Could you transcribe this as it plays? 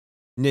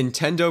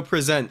Nintendo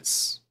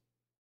presents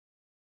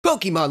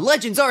Pokemon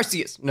Legends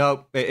Arceus!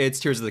 No, it's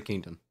Tears of the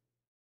Kingdom.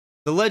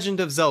 The Legend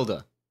of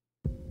Zelda.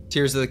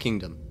 Tears of the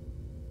Kingdom.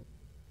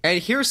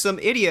 And here's some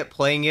idiot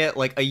playing it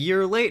like a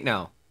year late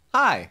now.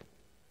 Hi.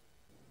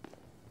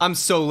 I'm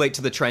so late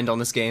to the trend on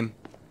this game.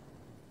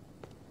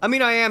 I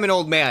mean, I am an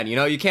old man, you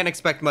know? You can't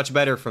expect much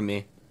better from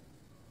me.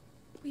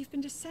 We've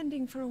been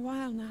descending for a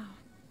while now.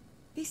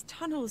 These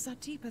tunnels are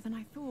deeper than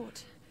I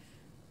thought.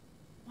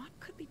 What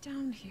could be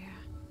down here?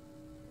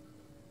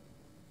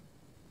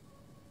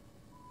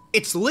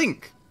 It's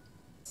Link!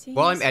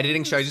 While I'm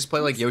editing, should I just play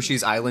like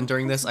Yoshi's Island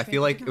during this? I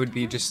feel like it would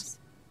be just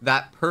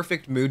that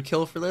perfect mood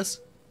kill for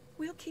this.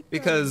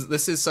 Because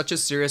this is such a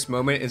serious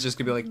moment, it's just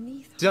gonna be like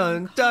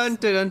dun dun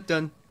dun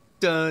dun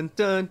dun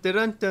dun dun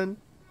dun dun.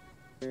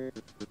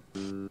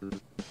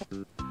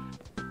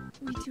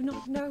 We do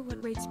not know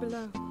what waits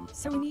below,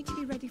 so we need to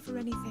be ready for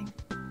anything.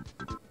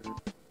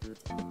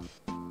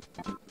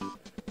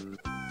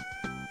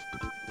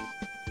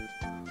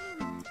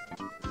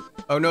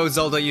 Oh no,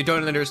 Zelda, you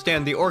don't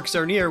understand. The orcs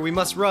are near. We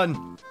must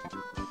run.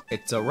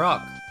 It's a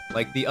rock,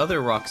 like the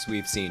other rocks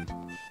we've seen.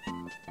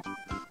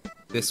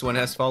 This one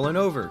has fallen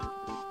over.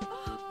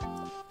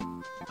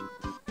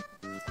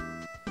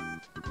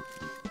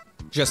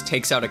 Just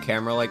takes out a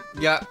camera like,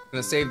 yeah,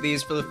 gonna save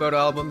these for the photo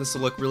album. This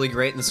will look really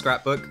great in the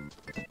scrapbook.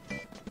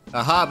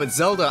 Aha, but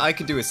Zelda, I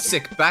could do a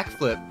sick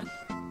backflip.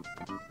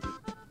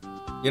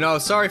 You know,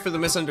 sorry for the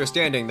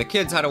misunderstanding. The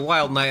kids had a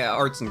wild night at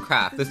arts and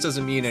craft. This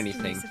doesn't mean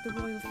anything. Of the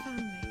royal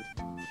family.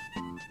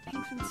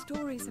 Ancient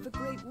stories of a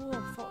great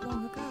war fought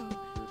long ago.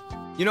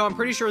 You know, I'm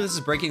pretty sure this is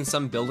breaking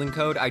some building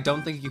code. I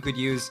don't think you could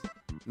use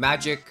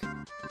magic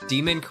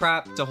demon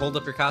crap to hold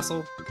up your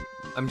castle.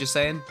 I'm just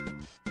saying.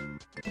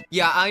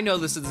 Yeah, I know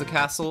this is a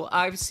castle.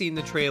 I've seen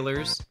the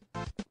trailers.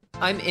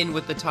 I'm in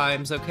with the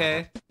times,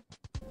 okay?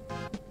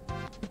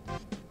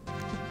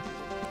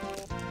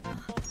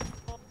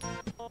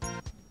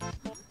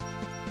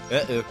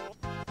 Uh-oh.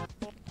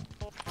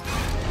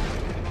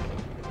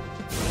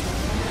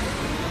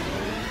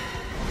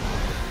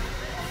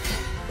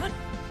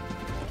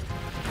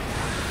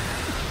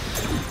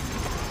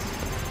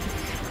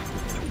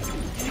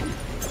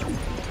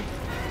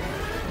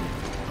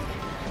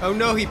 Oh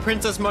no, he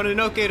Princess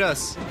Mononoke'd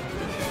us!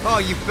 Oh,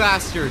 you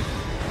bastard!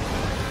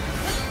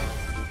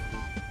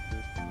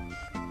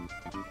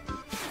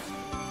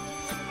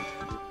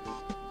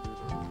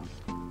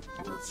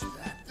 Was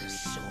that the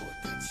sword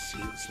that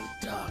seals the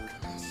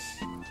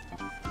darkness?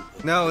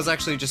 No, it was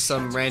actually just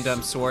some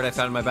random sword I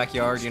found in my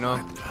backyard, you know?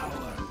 My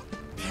power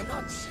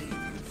cannot save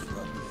you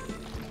from me.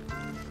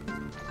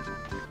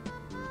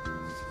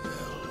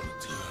 Zelda.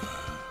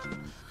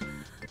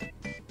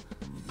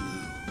 You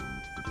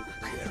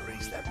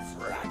carries that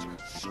fragile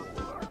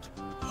sword.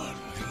 A Link.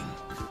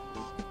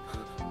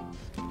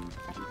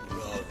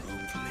 Rauru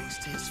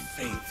placed his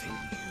faith in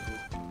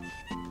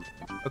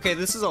you. Okay,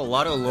 this is a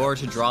lot of lore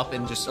to drop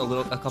in just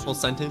a couple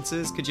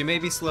sentences. Could you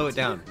maybe slow it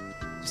down?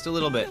 Just a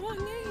little bit. Our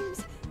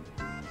names.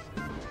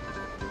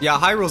 Yeah,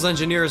 Hyrule's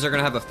engineers are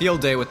gonna have a field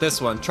day with this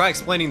one. Try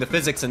explaining the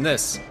physics in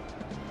this.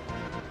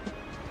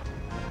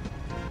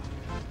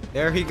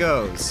 There he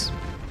goes.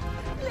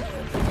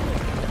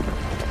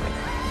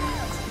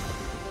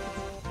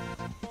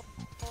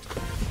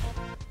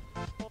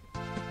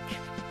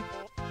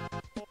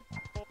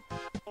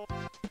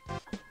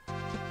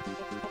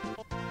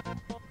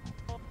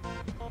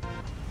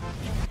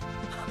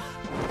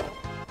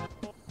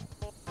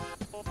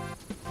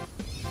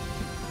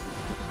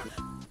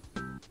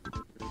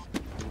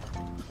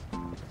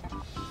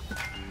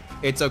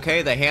 It's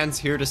okay, the hand's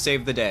here to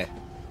save the day.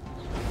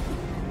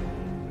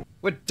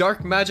 What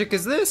dark magic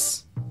is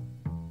this?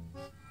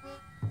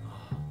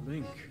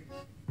 Link,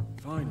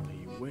 finally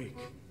you wake.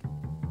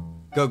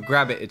 Go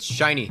grab it, it's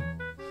shiny.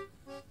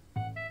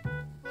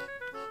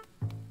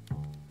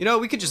 You know,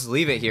 we could just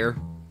leave it here.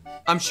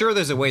 I'm sure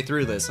there's a way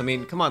through this. I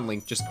mean, come on,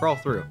 Link, just crawl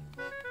through.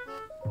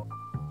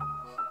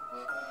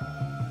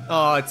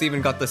 Oh, it's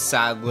even got the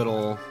sad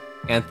little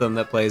anthem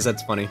that plays,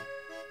 that's funny.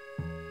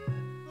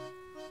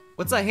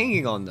 What's that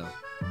hanging on, though?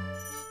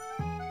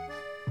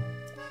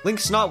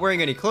 Link's not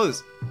wearing any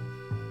clothes.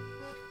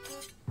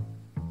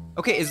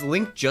 Okay, is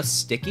Link just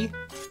sticky?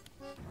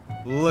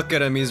 Look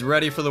at him, he's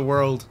ready for the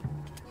world.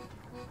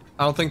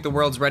 I don't think the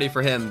world's ready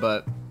for him,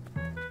 but...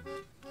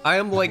 I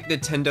am like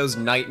Nintendo's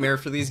nightmare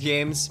for these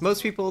games.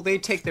 Most people, they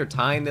take their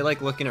time, they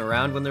like looking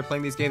around when they're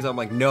playing these games. I'm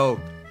like, no,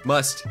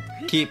 must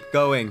keep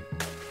going.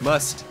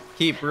 Must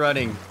keep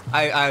running.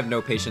 I have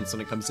no patience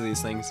when it comes to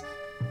these things.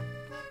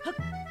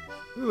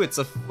 Ooh, it's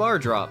a flower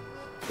drop.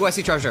 Ooh, I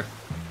see treasure.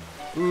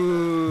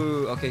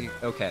 Ooh, okay,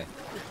 okay.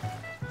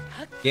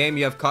 Game,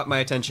 you have caught my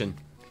attention.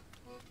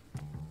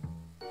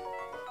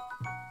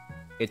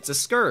 It's a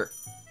skirt.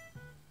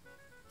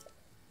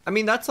 I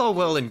mean, that's all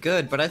well and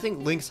good, but I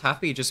think Link's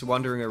happy just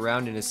wandering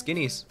around in his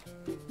skinnies.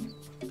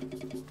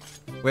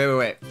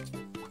 Wait.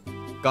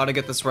 Gotta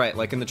get this right,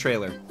 like in the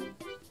trailer.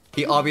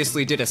 He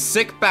obviously did a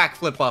sick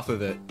backflip off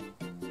of it.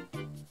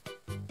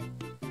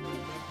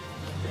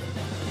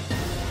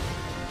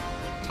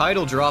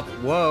 Tidal drop.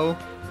 Whoa.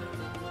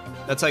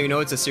 That's how you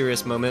know it's a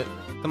serious moment.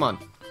 Come on.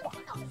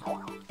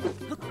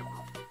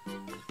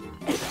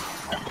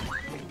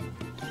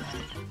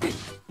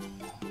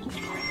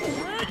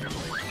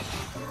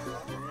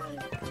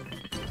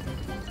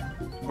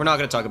 We're not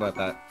gonna talk about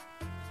that.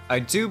 I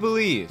do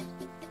believe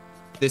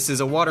this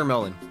is a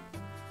watermelon.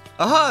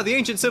 Aha! The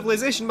ancient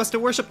civilization must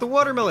have worshipped the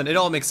watermelon. It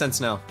all makes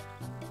sense now.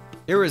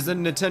 Here is the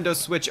Nintendo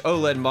Switch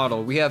OLED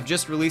model. We have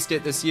just released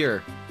it this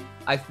year.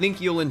 I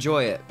think you'll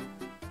enjoy it.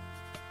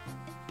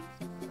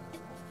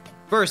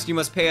 First, you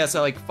must pay us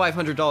like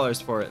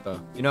 $500 for it,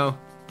 though. You know,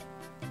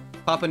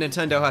 Papa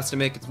Nintendo has to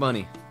make its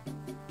money.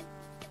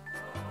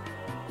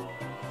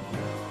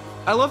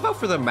 I love how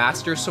for the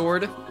Master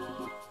Sword,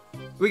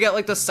 we get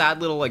like the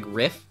sad little like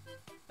riff.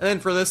 And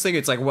then for this thing,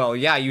 it's like, well,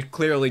 yeah, you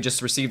clearly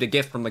just received a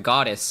gift from the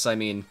goddess. I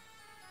mean,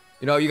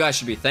 you know, you guys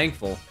should be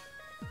thankful.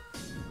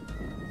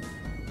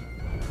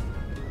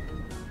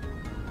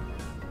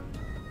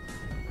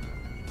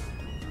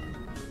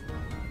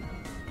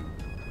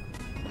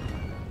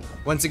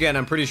 Once again,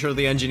 I'm pretty sure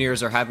the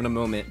engineers are having a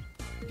moment.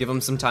 Give them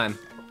some time.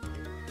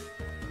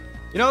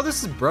 You know,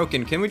 this is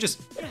broken. Can we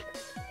just...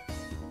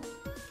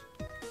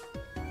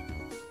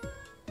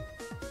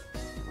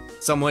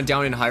 Someone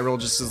down in Hyrule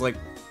just is like,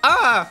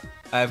 ah!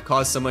 I have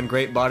caused someone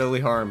great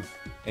bodily harm.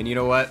 And you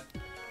know what?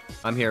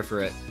 I'm here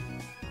for it.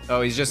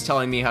 Oh, he's just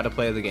telling me how to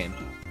play the game.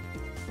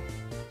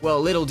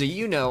 Well, little do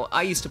you know,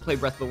 I used to play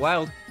Breath of the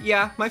Wild.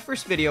 Yeah, my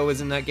first video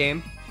was in that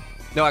game.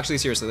 No, actually,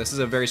 seriously, this is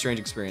a very strange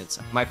experience.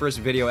 My first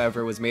video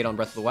ever was made on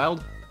Breath of the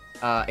Wild.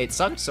 It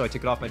sucked, so I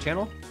took it off my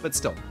channel, but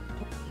still.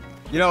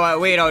 You know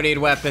what? We don't need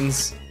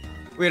weapons.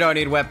 We don't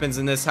need weapons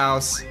in this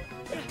house.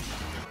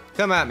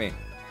 Come at me.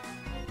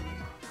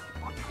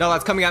 No,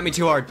 that's coming at me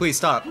too hard. Please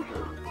stop.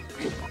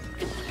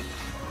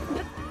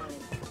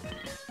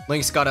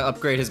 Link's gotta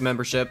upgrade his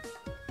membership.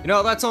 You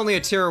know, that's only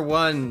a tier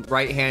 1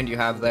 right hand you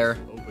have there.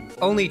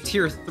 Only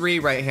tier 3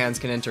 right hands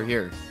can enter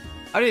here.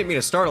 I didn't mean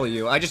to startle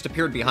you, I just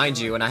appeared behind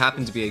you and I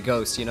happened to be a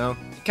ghost, you know?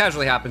 It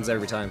casually happens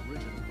every time.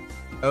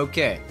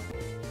 Okay.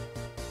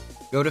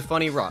 Go to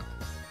Funny Rock.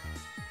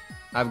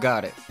 I've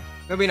got it.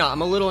 Maybe not, I'm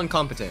a little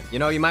incompetent. You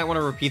know, you might want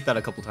to repeat that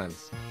a couple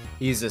times.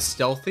 He's a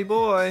stealthy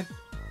boy.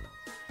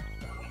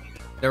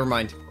 Never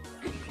mind.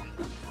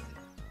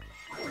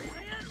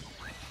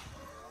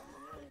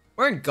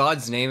 Where in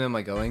God's name am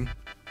I going?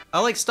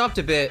 I like stopped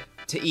a bit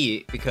to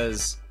eat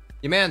because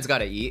your man's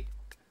gotta eat.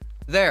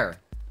 There.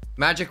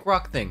 Magic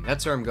rock thing,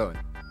 that's where I'm going.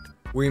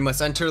 We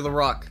must enter the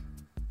rock.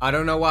 I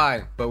don't know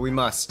why, but we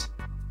must.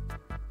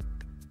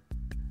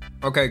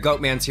 Okay,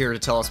 Goatman's here to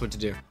tell us what to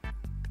do.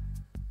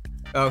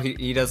 Oh,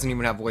 he doesn't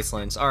even have voice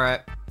lines.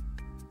 Alright.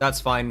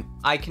 That's fine.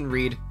 I can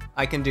read.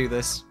 I can do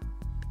this.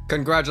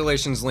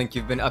 Congratulations, Link,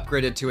 you've been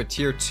upgraded to a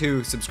tier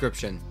 2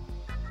 subscription.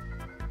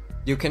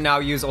 You can now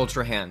use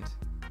Ultra Hand.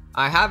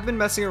 I have been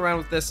messing around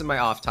with this in my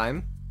off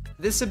time.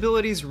 This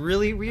ability's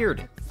really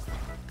weird.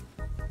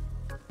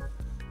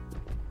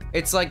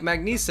 It's like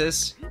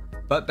Magnesis,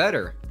 but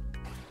better.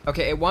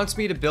 Okay, it wants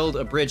me to build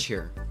a bridge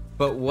here,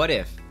 but what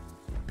if?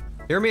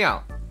 Hear me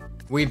out.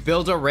 We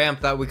build a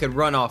ramp that we could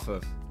run off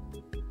of.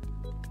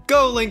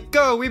 Go, Link,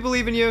 go! We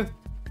believe in you!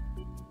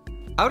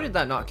 How did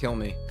that not kill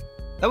me?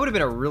 That would have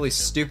been a really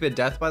stupid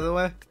death, by the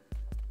way.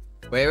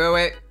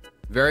 Wait.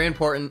 Very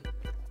important.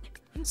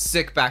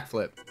 Sick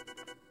backflip.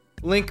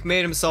 Link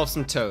made himself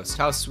some toast.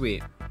 How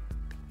sweet.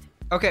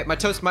 Okay, my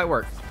toast might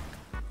work.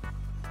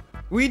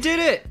 We did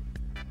it!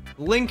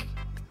 Link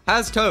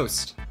has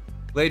toast.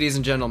 Ladies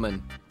and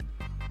gentlemen.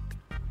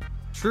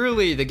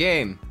 Truly the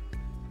game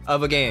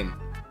of a game.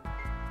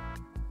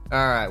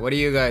 Alright, what do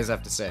you guys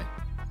have to say?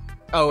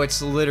 Oh,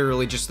 it's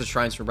literally just the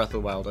shrines for Breath of the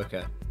Wild.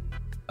 Okay.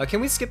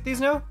 Can we skip these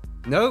now?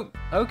 Nope.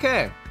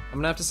 Okay. I'm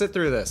gonna have to sit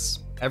through this.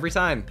 Every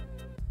time.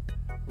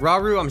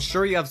 Raru, I'm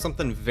sure you have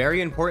something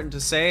very important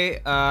to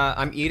say.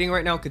 I'm eating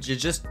right now. Could you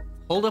just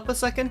hold up a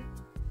second?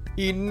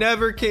 He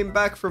never came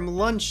back from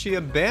lunch. He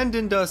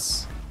abandoned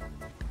us.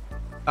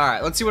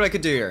 Alright, let's see what I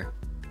could do here.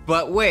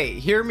 But wait,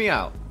 hear me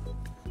out.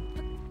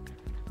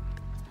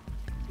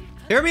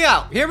 Hear me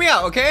out,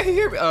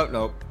 okay? Oh,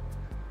 no.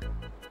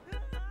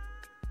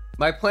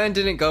 My plan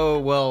didn't go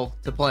well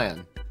to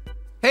plan.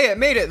 Hey, it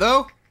made it,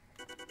 though!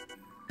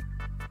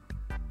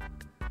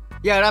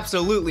 Yeah, it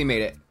absolutely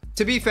made it.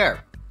 To be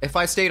fair, if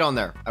I stayed on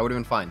there, I would have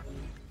been fine.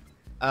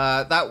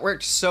 That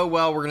worked so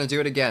well, we're gonna do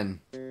it again.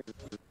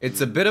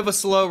 It's a bit of a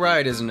slow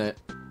ride, isn't it?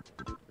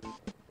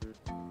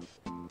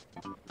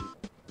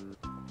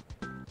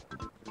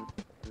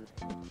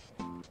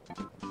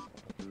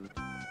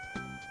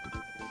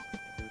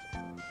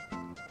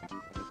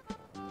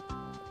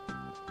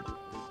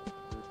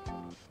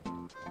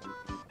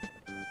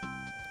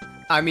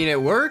 I mean,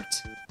 it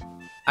worked.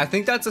 I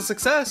think that's a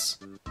success.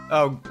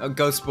 Oh,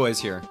 Ghost Boy's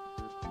here.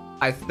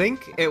 I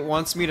think it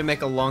wants me to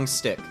make a long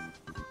stick.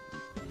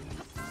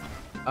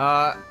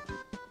 That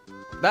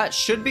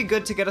should be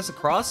good to get us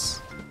across.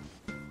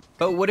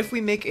 But what if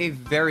we make a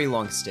very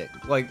long stick?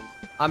 Like,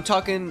 I'm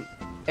talking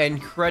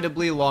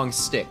incredibly long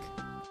stick.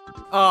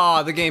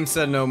 Ah, the game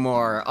said no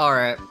more.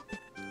 Alright.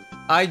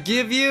 I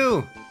give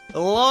you a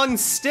long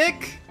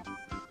stick.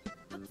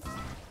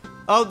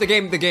 Oh, the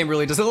game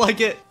really doesn't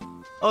like it.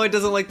 Oh, it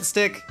doesn't like the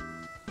stick.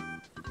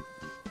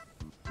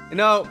 You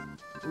know,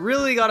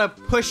 really gotta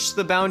push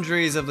the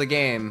boundaries of the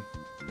game.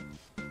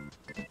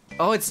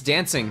 Oh, it's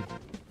dancing.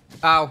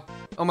 Ow.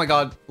 Oh my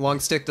god,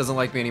 long stick doesn't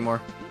like me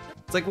anymore.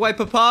 It's like, why,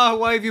 Papa?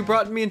 Why have you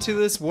brought me into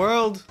this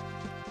world?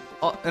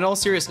 In all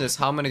seriousness,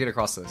 how am I gonna get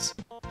across this?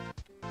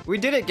 We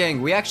did it,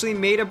 gang. We actually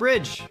made a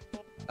bridge.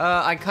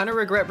 I kind of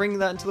regret bringing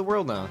that into the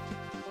world now.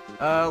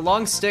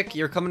 Long stick,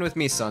 you're coming with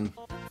me, son.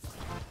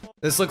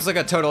 This looks like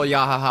a total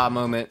yahaha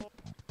moment.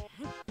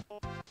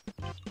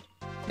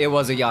 It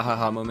was a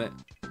yahaha moment.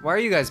 Why are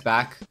you guys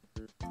back?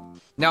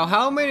 Now,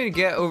 how am I gonna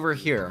get over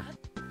here?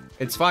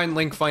 It's fine,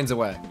 Link finds a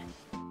way.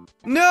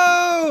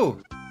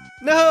 No!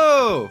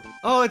 No!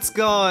 Oh, it's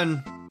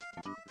gone.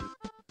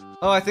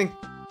 Oh, I think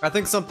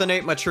something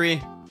ate my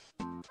tree.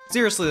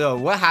 Seriously though,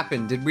 what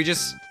happened? Did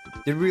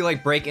we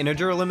like break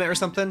integer limit or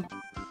something?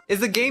 Is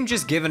the game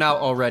just given out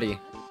already?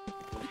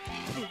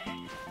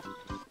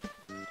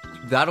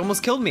 That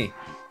almost killed me.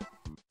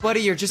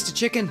 Buddy, you're just a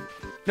chicken.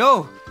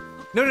 No!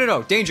 No, no,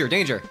 no, danger,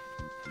 danger.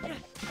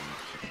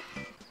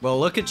 Well,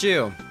 look at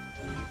you.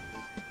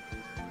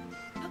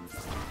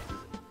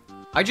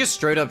 I just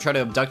straight up tried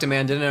to abduct a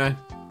man, didn't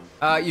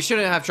I? You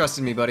shouldn't have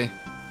trusted me, buddy.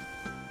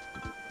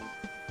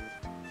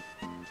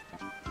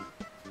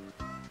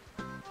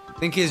 I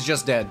think he's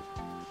just dead.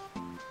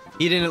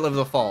 He didn't live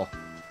the fall.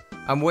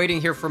 I'm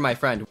waiting here for my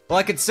friend. Well,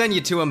 I could send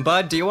you to him,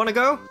 bud. Do you want to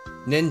go?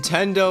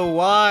 Nintendo,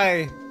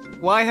 why?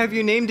 Why have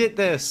you named it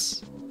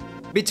this?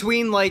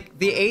 Between, like,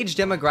 the age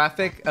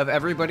demographic of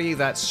everybody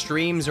that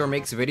streams or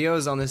makes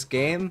videos on this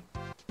game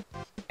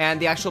and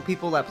the actual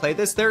people that play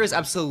this, there is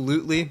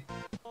absolutely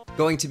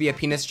going to be a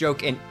penis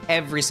joke in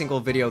every single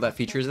video that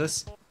features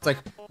this. It's like,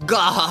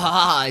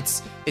 gah,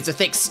 it's a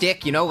thick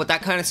stick, you know what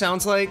that kind of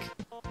sounds like?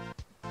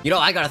 You know,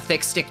 I got a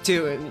thick stick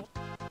too. And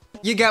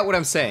you get what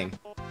I'm saying.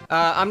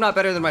 I'm not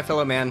better than my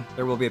fellow man.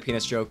 There will be a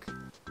penis joke.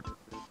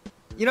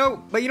 You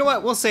know, but you know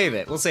what? We'll save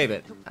it. We'll save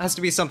it. It has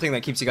to be something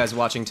that keeps you guys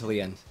watching till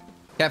the end.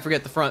 Can't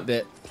forget the front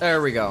bit.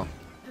 There we go.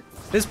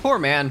 This poor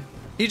man,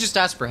 he just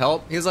asked for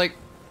help. He was like,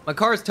 my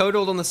car's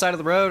totaled on the side of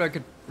the road. I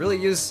could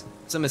really use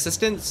some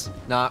assistance.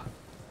 Nah.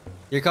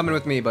 You're coming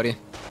with me, buddy.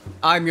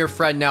 I'm your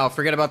friend now.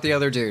 Forget about the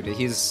other dude.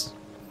 He's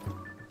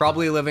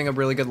probably living a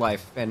really good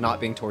life and not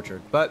being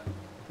tortured. But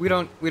we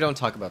don't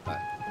talk about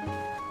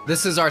that.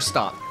 This is our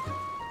stop.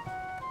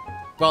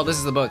 Well, this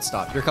is the boat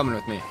stop. You're coming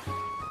with me.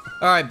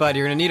 All right, bud.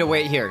 You're gonna need to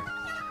wait here.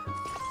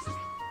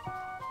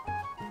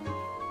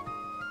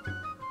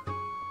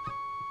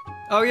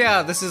 Oh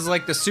yeah, this is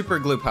like the super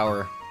glue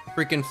power.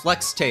 Freaking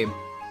flex tape.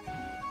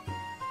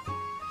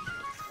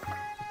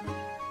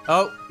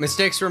 Oh,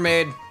 mistakes were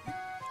made.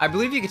 I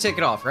believe you could take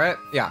it off, right?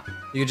 Yeah,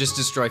 you could just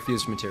destroy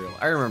fused material.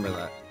 I remember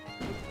that.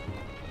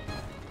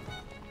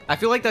 I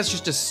feel like that's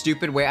just a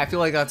stupid way. I feel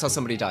like that's how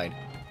somebody died.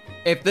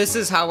 If this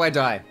is how I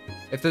die,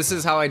 if this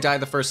is how I die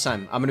the first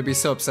time, I'm gonna be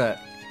so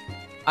upset.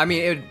 I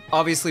mean, it'd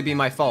obviously be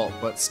my fault,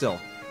 but still.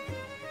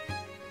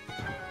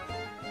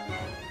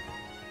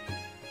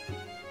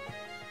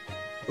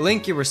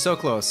 Link, you were so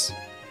close.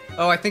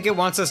 Oh, I think it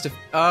wants us to...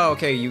 Oh,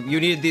 okay, you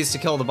needed these to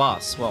kill the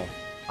boss. Well,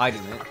 I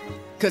didn't.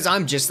 Because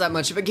I'm just that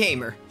much of a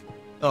gamer.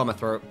 Oh, my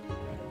throat.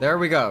 There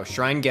we go,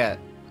 Shrine Get.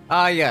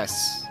 Ah,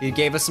 yes. He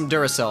gave us some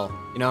Duracell,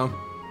 you know?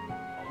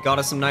 Got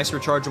us some nice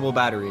rechargeable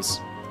batteries.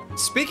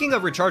 Speaking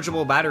of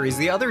rechargeable batteries,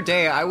 the other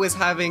day I was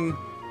having,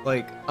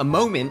 like, a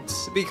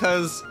moment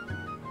because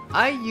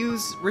I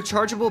use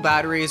rechargeable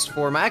batteries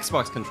for my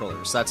Xbox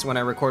controllers. That's when I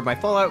record my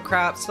Fallout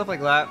crap, stuff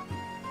like that.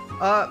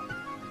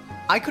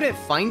 I couldn't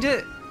find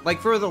it. Like,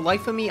 for the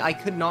life of me, I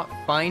could not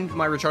find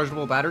my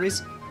rechargeable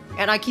batteries.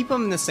 And I keep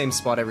them in the same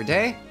spot every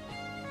day.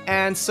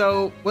 And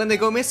so, when they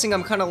go missing,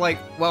 I'm kind of like,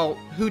 well,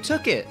 who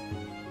took it?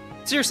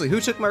 Seriously,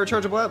 who took my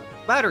rechargeable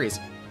batteries?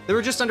 They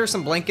were just under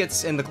some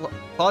blankets in the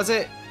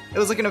closet. It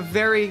was like in a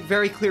very,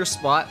 very clear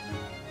spot.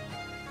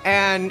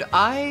 And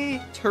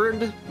I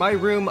turned my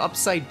room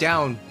upside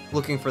down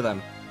looking for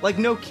them. Like,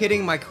 no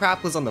kidding, my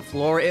crap was on the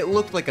floor. It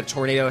looked like a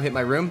tornado hit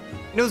my room.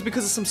 And it was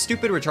because of some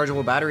stupid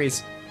rechargeable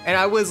batteries. And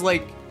I was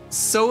like,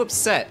 so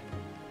upset.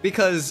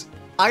 Because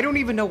I don't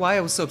even know why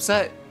I was so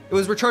upset. It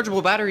was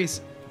rechargeable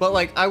batteries. But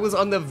like, I was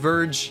on the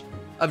verge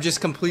of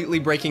just completely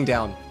breaking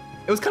down.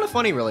 It was kind of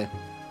funny, really.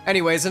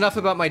 Anyways, enough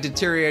about my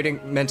deteriorating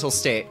mental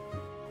state.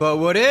 But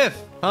what if?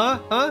 Huh?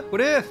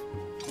 What if?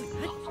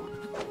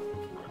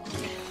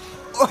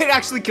 Oh, it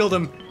actually killed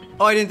him.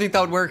 Oh, I didn't think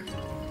that would work.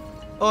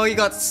 Oh, he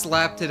got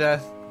slapped to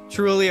death.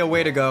 Truly a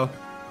way to go.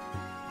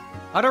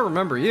 I don't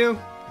remember you.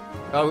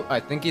 Oh, I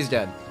think he's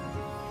dead.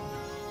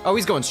 Oh,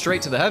 he's going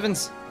straight to the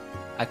heavens.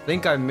 I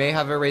think I may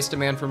have erased a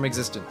man from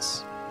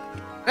existence.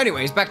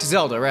 Anyways, back to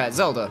Zelda, right?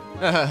 Zelda.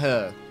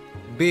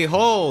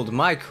 Behold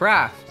my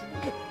craft.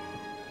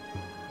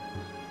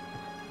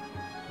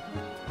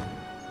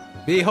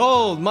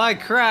 Behold my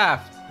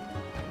craft.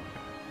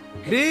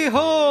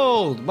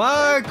 Behold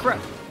my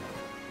craft.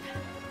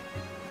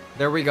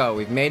 There we go.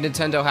 We've made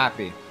Nintendo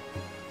happy.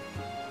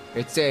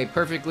 It's a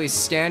perfectly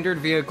standard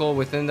vehicle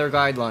within their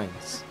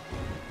guidelines.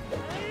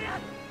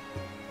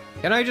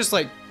 Can I just,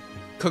 like,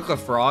 cook a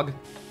frog?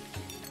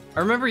 I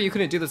remember you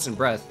couldn't do this in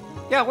Breath.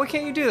 Yeah, why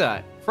can't you do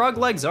that? Frog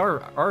legs are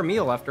a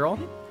meal, after all.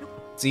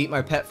 Let's eat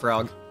my pet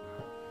frog.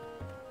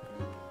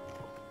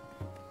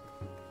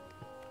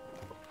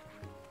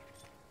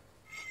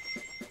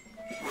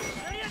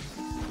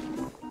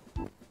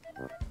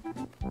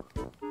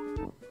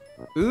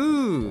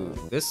 Ooh,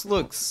 this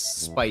looks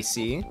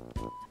spicy.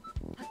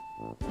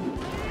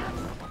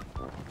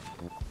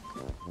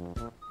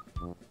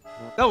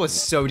 That was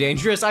so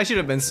dangerous. I should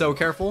have been so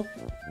careful.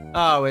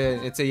 Oh,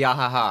 it's a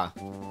yahaha.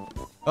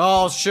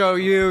 I'll show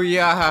you,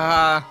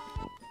 yahaha.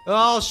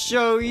 I'll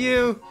show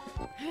you.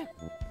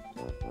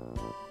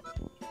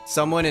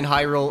 Someone in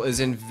Hyrule is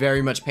in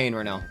very much pain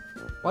right now.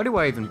 Why do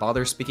I even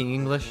bother speaking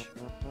English?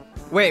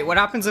 Wait, what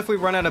happens if we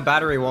run out of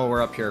battery while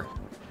we're up here?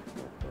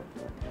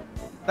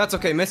 That's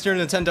okay, Mr.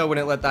 Nintendo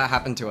wouldn't let that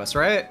happen to us,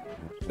 right?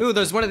 Ooh,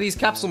 there's one of these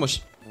capsule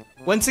machines.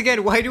 Once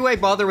again, why do I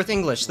bother with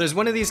English? There's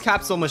one of these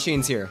capsule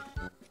machines here.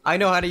 I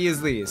know how to use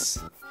these.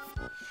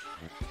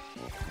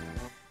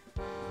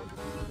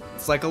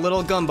 It's like a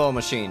little gumball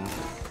machine.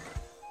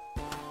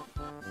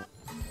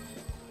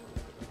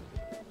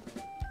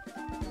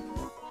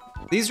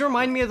 These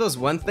remind me of those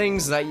one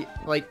things that,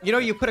 like, you know,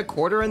 you put a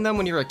quarter in them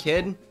when you're a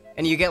kid,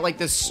 and you get like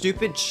this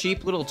stupid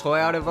cheap little toy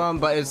out of them,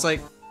 but it's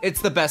like,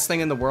 it's the best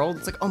thing in the world.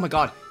 It's like, oh my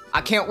god,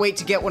 I can't wait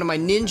to get one of my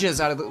ninjas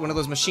out of one of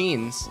those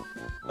machines.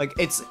 Like,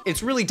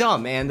 it's really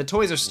dumb, and the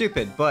toys are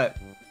stupid, but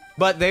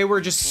they were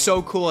just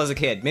so cool as a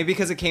kid. Maybe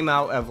because it came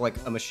out of, like,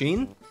 a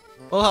machine?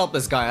 We'll help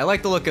this guy. I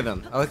like the look of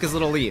him. I like his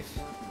little leaf.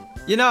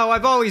 You know,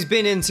 I've always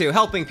been into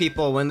helping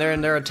people when they're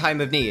in their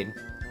time of need.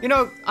 You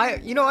know,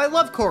 I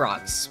love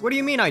Koroks. What do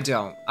you mean I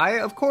don't? I,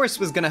 of course,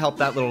 was gonna help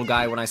that little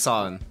guy when I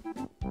saw him.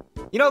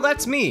 You know,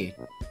 that's me.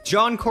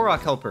 John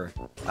Korok Helper.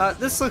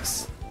 This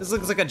looks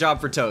like a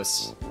job for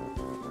Toast.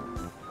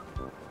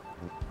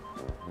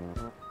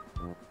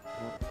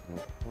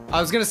 I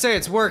was gonna say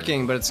it's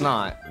working, but it's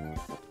not.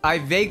 I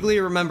vaguely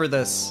remember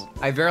this.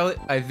 I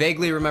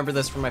vaguely remember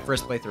this from my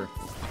first playthrough.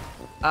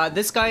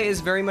 This guy is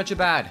very much a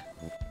bad.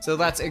 So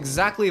that's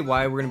exactly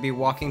why we're gonna be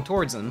walking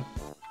towards him.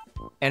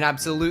 And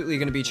absolutely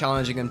gonna be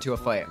challenging him to a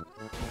fight.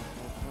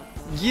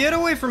 Get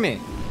away from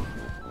me!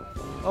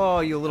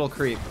 Oh, you little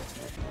creep.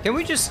 Can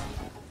we just...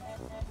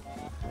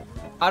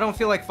 I don't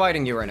feel like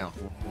fighting you right now.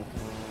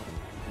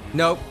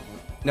 Nope.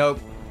 Nope.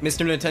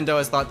 Mr. Nintendo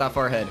has thought that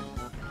far ahead.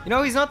 You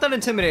know, he's not that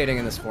intimidating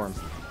in this form.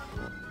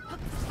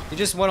 He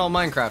just won all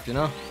Minecraft, you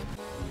know?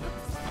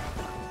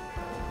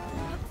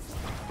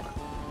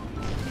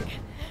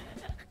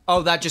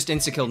 Oh, that just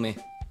insta-killed me.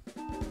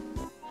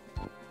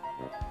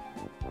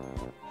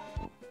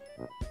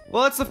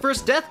 Well, it's the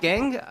first death,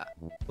 gang.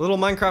 Little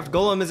Minecraft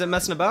golem isn't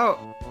messing about.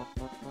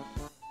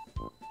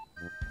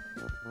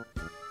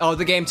 Oh,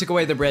 the game took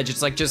away the bridge.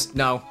 It's like, just,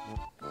 no.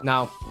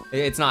 No,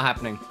 it's not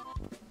happening.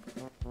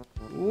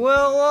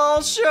 Well,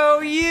 I'll show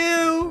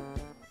you.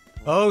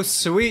 Oh,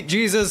 sweet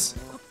Jesus.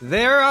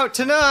 They're out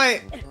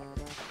tonight.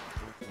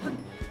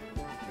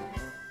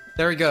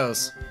 There he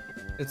goes.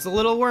 It's the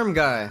little worm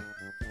guy.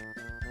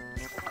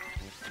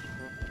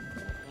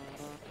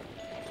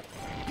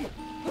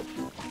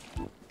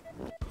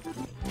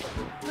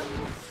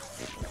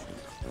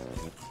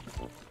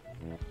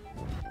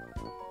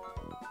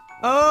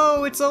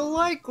 Oh, it's a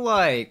like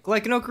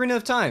an Ocarina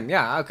of Time.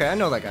 Yeah, okay, I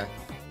know that guy.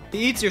 He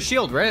eats your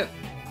shield, right?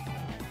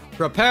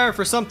 Prepare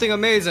for something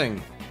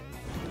amazing.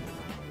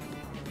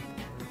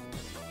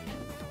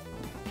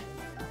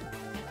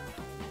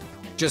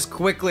 Just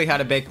quickly how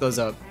to bake those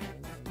up.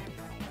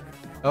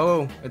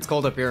 Oh, it's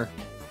cold up here.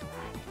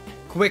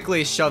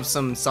 Quickly shove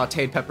some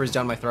sauteed peppers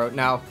down my throat.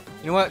 Now,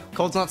 you know what?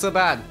 Cold's not so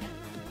bad.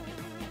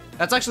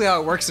 That's actually how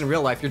it works in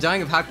real life. You're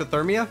dying of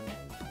hypothermia?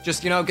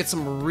 Just, you know, get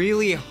some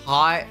really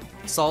hot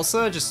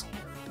salsa, just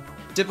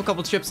dip a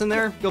couple chips in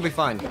there, you'll be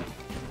fine.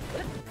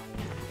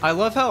 I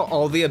love how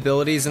all the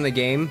abilities in the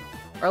game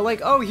are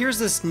like, oh, here's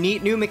this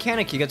neat new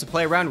mechanic you get to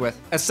play around with.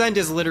 Ascend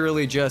is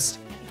literally just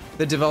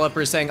the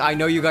developers saying, I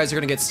know you guys are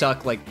gonna get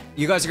stuck, like,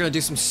 you guys are gonna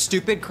do some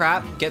stupid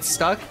crap, get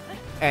stuck,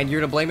 and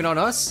you're gonna blame it on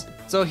us?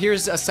 So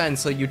here's Ascend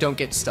so you don't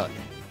get stuck.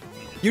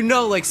 You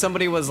know, like,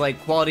 somebody was,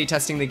 like, quality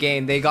testing the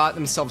game, they got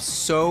themselves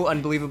so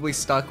unbelievably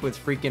stuck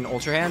with freaking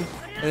Ultra Hand,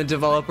 and the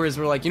developers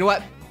were like, you know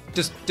what?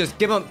 Just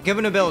give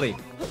an ability.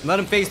 Let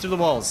him phase through the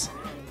walls.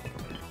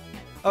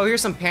 Oh, here's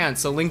some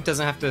pants, so Link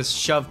doesn't have to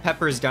shove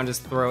peppers down his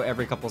throat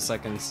every couple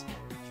seconds.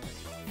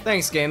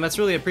 Thanks, game. That's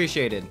really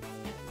appreciated.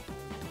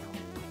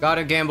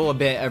 Gotta gamble a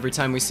bit every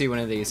time we see one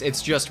of these.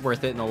 It's just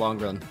worth it in the long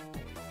run.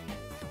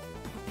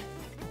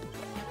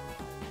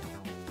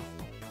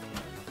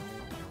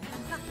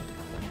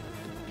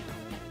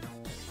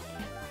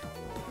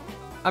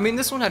 I mean,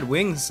 this one had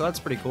wings, so that's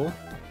pretty cool.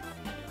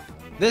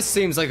 This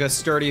seems like a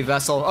sturdy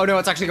vessel. Oh no,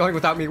 it's actually going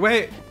without me.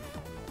 Wait!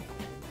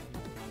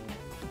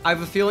 I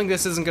have a feeling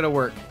this isn't gonna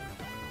work.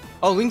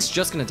 Oh, Link's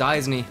just gonna die,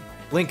 isn't he?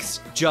 Link's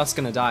just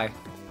gonna die.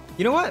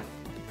 You know what?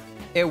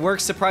 It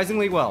works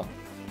surprisingly well.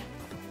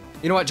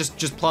 You know what?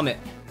 Just plummet.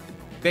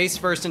 Face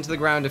first into the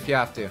ground if you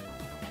have to.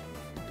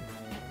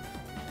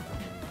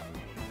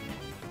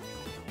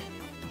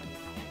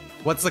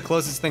 What's the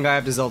closest thing I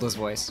have to Zelda's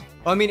voice?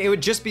 Well, I mean, it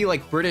would just be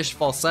like British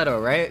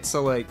falsetto, right?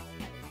 So like,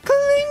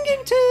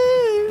 clinging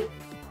to.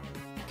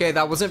 Okay,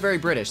 that wasn't very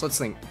British. Let's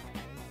think.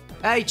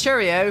 Hey,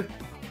 cheerio.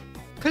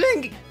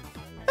 Cling.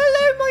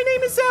 Hello, my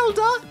name is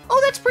Zelda.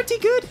 Oh, that's pretty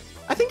good.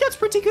 I think that's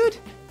pretty good.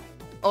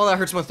 Oh, that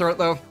hurts my throat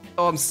though.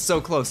 Oh, I'm so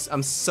close.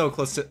 I'm so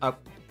close to.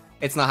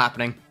 It's not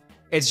happening.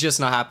 It's just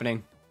not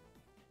happening.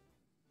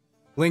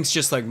 Link's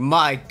just like,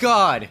 my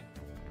God.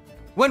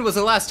 When was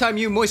the last time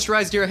you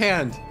moisturized your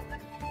hand?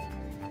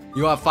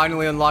 You have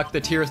finally unlocked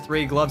the tier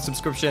 3 glove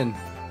subscription.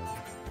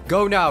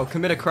 Go now,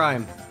 commit a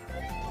crime.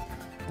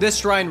 This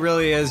shrine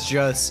really is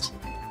just,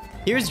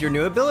 here's your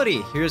new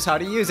ability. Here's how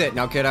to use it.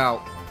 Now get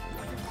out.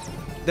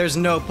 There's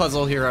no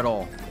puzzle here at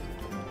all.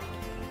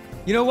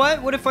 You know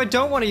what? What if I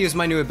don't want to use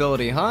my new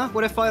ability, huh?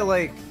 What if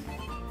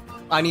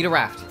I need a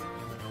raft?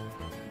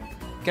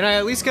 Can I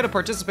at least get a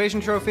participation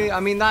trophy? I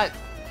mean, that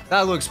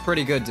looks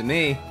pretty good to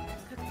me.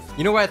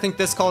 You know what I think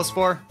this calls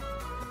for?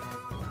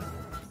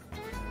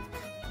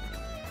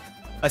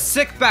 A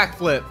sick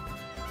backflip!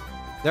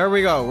 There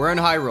we go, we're in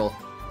Hyrule.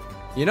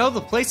 You know,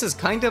 the place is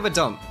kind of a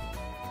dump.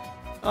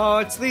 Oh,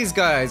 it's these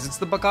guys, it's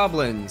the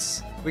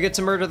bokoblins. We get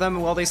to murder them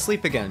while they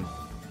sleep again.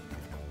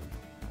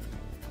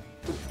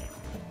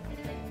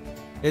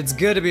 It's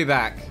good to be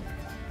back.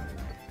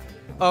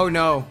 Oh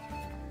no.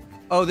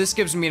 Oh, this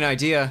gives me an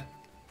idea.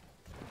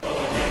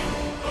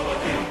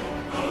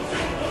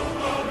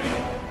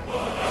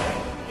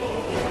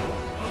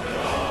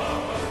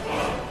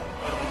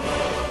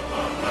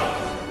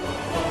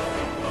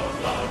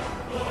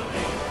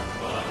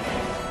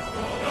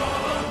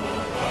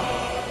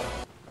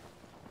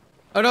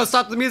 Oh no,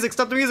 stop the music,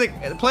 stop the music!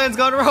 The plan's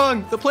gone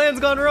wrong! The plan's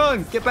gone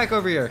wrong! Get back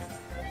over here.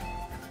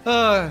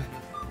 That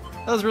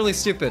was really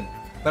stupid.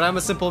 But I'm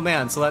a simple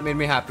man, so that made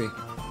me happy.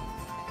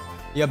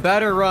 You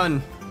better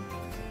run.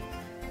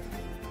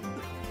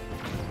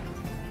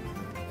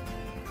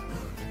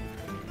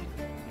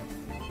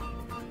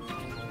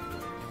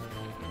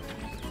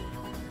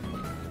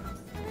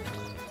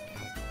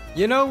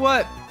 You know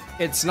what?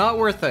 It's not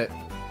worth it.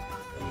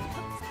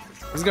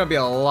 This is gonna be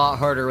a lot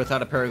harder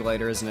without a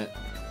paraglider, isn't it?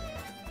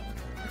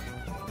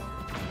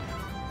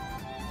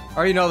 I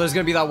already know there's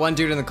gonna be that one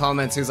dude in the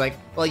comments who's like,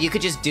 well, you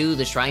could just do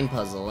the shrine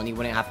puzzle and you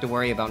wouldn't have to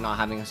worry about not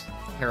having a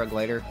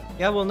paraglider.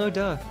 Yeah, well, no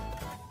duh.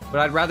 But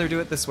I'd rather do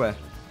it this way.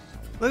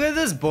 Look at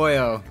this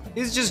boyo.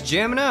 He's just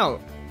jamming out.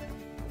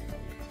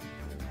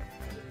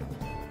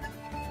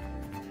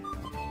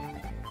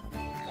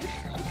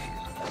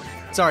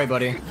 Sorry,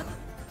 buddy.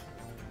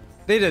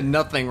 They did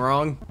nothing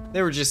wrong.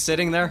 They were just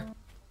sitting there.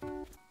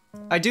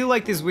 I do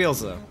like these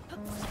wheels, though.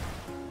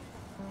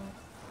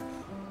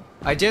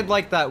 I did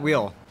like that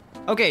wheel.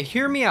 Okay,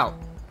 hear me out.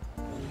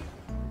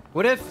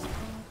 What if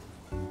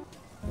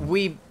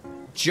we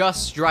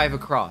just drive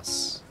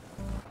across?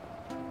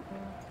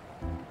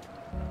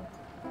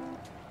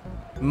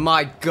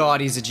 My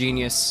God, he's a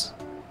genius.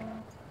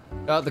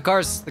 The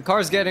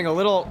car's getting a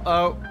little,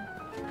 oh.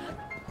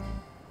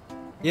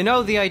 You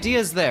know, the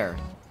idea's there.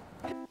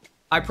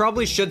 I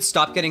probably should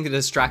stop getting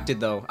distracted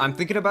though. I'm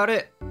thinking about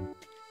it.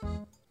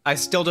 I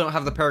still don't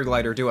have the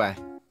paraglider, do I?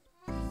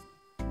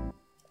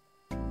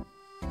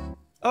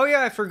 Oh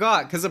yeah, I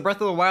forgot, because of Breath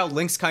of the Wild,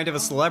 Link's kind of a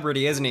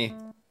celebrity, isn't he?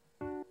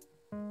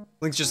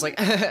 Link's just like,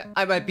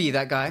 I might be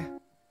that guy.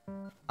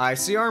 I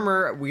see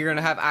armor, we're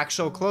gonna have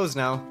actual clothes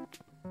now.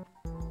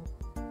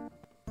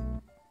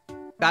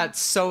 That's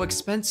so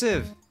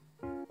expensive.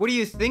 What are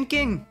you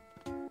thinking?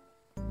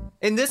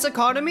 In this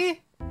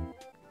economy?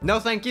 No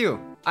thank you.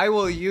 I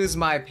will use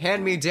my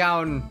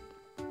hand-me-down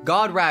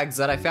god rags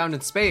that I found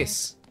in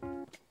space.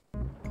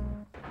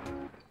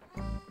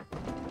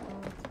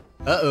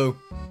 Uh-oh.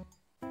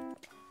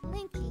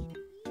 Linky,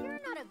 you're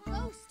not a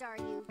ghost, are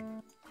you?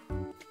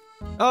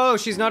 Oh,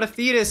 she's not a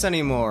fetus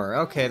anymore.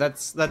 Okay,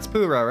 that's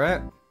Pura,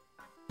 right?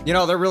 You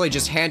know, they're really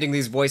just handing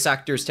these voice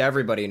actors to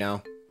everybody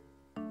now.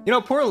 You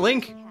know, poor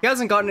Link, he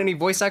hasn't gotten any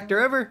voice actor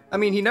ever. I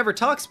mean, he never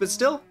talks, but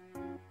still.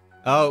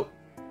 Oh,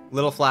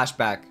 little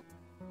flashback.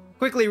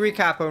 Quickly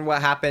recap on what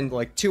happened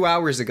like 2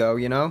 hours ago,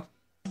 you know?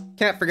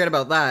 Can't forget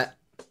about that.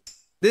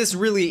 This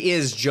really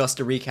is just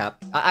a recap.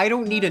 I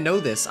don't need to know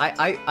this.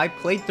 I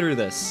played through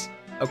this,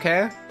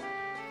 okay?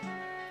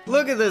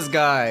 Look at this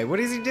guy. What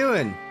is he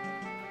doing?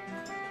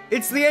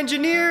 It's the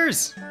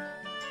engineers!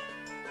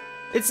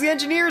 It's the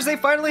engineers! They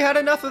finally had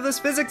enough of this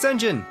physics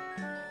engine!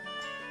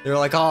 They're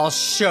like, I'll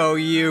show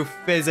you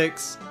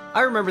physics.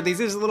 I remember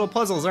these are little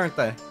puzzles, aren't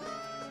they?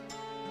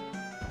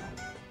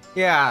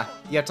 Yeah,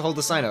 you have to hold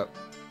the sign up.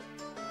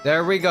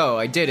 There we go,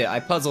 I did it, I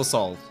puzzle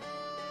solved.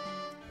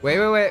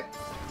 Wait.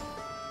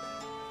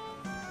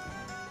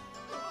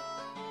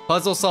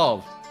 Puzzle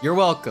solved, you're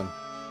welcome.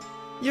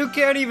 You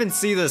can't even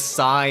see the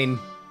sign.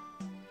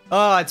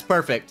 Oh, it's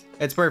perfect.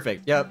 It's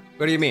perfect, yep.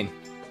 What do you mean?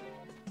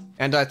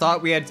 And I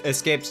thought we had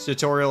escaped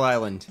Tutorial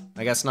Island.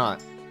 I guess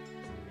not.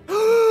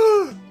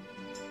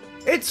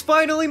 It's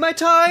finally my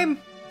time!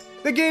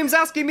 The game's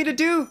asking me to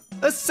do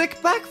a sick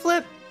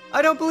backflip!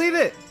 I don't believe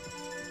it.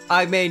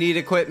 I may need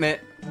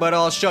equipment, but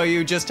I'll show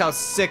you just how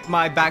sick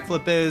my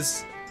backflip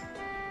is.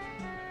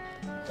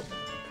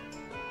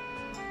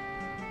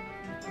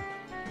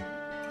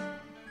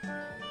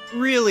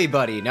 Really,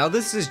 buddy? Now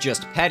this is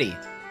just petty.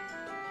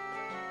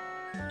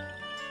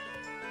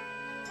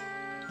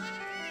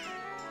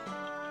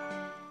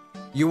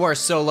 You are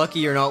so lucky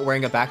you're not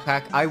wearing a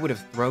backpack. I would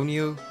have thrown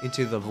you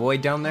into the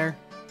void down there.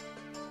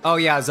 Oh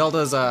yeah,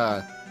 Zelda's,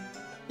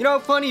 you know,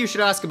 funny you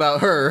should ask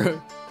about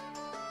her.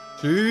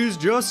 She's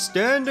just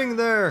standing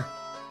there,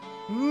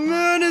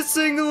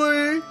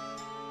 menacingly.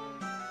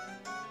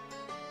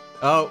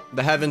 Oh,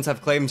 the heavens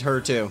have claimed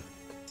her too.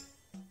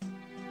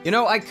 You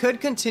know, I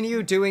could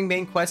continue doing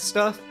main quest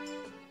stuff.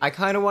 I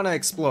kind of want to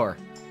explore.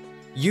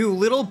 You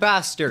little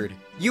bastard.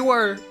 You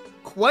are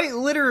quite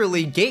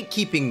literally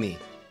gatekeeping me.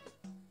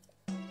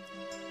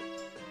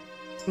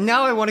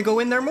 Now I want to go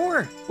in there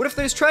more. What if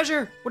there's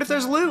treasure? What if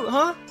there's loot,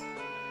 huh?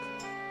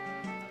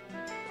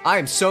 I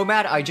am so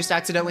mad I just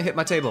accidentally hit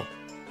my table.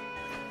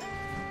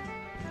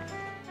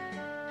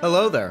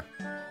 Hello there.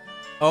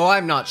 Oh,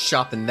 I'm not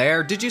shopping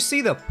there. Did you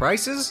see the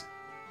prices?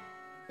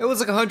 It was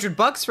like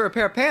 $100 for a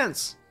pair of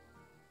pants.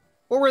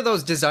 Or were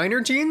those designer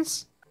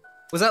jeans?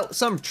 Was that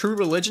some True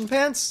Religion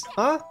pants?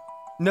 Huh?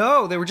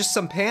 No, they were just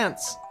some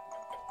pants.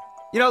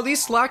 You know,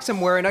 these slacks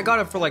I'm wearing, I got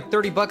them for like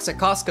 $30 at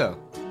Costco.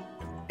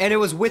 And it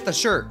was with a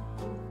shirt.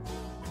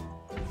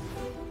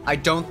 I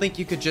don't think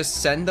you could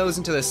just send those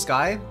into the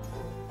sky.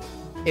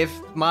 If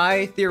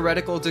my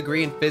theoretical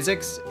degree in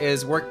physics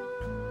is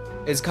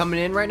coming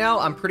in right now,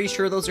 I'm pretty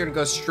sure those are gonna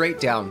go straight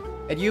down.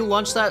 And you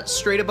launch that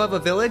straight above a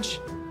village,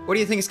 what do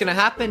you think is gonna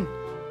happen?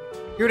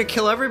 You're gonna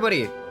kill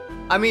everybody.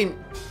 I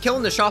mean,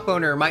 killing the shop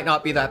owner might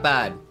not be that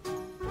bad.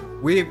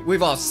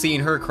 We've all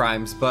seen her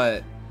crimes,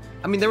 but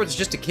I mean, there was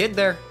just a kid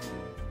there.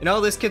 You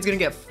know, this kid's gonna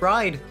get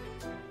fried.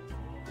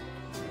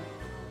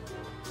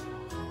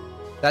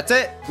 That's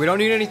it. We don't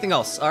need anything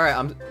else. All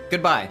right,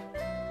 goodbye.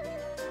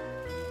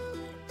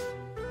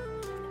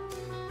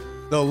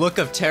 The look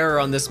of terror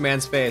on this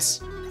man's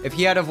face. If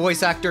he had a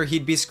voice actor,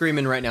 he'd be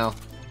screaming right now.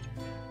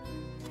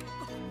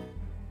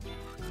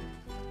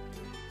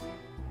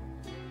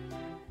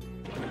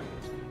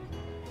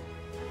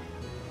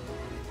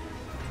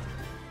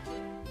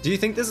 Do you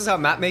think this is how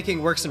map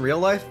making works in real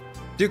life?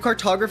 Do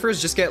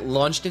cartographers just get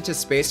launched into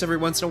space every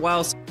once in a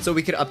while so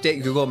we could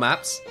update Google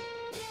Maps?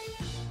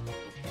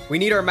 We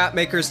need our map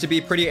makers to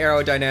be pretty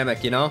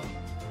aerodynamic, you know?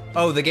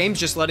 Oh, the game's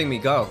just letting me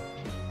go.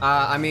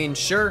 I mean,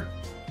 sure.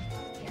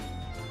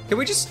 Can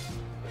we just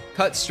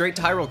cut straight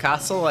to Hyrule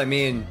Castle? I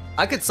mean,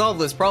 I could solve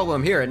this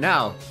problem here and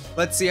now.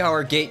 Let's see how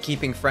our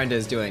gatekeeping friend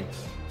is doing.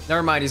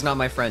 Never mind, he's not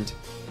my friend.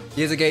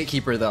 He is a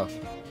gatekeeper, though.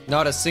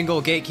 Not a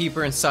single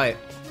gatekeeper in sight.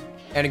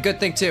 And a good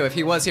thing, too. If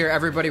he was here,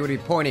 everybody would be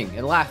pointing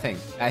and laughing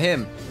at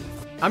him.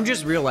 I'm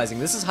just realizing,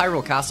 this is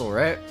Hyrule Castle,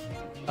 right?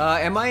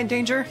 Am I in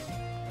danger?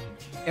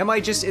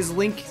 Is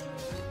Link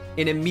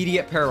in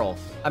immediate peril?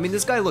 I mean,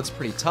 this guy looks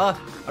pretty tough.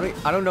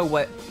 I don't know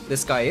what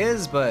this guy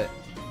is, but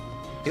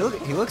he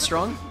looks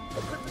strong.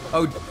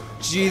 Oh,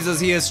 Jesus,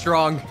 he is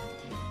strong.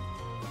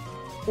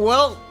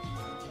 Well,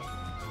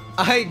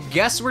 I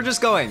guess we're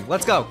just going.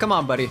 Let's go. Come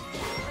on, buddy.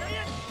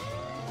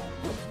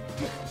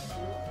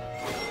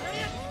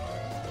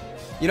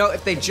 You know,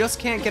 if they just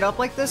can't get up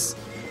like this,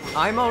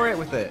 I'm alright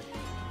with it.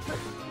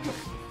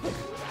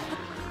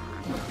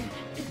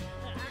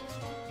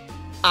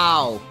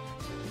 Ow.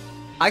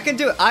 I can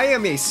do it. I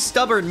am a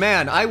stubborn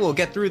man. I will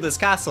get through this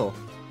castle.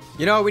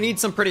 You know, we need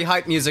some pretty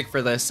hype music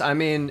for this. I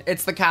mean,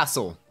 it's the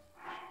castle.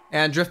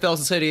 And Driftvale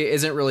City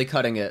isn't really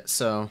cutting it,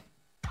 so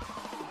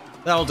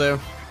that'll do.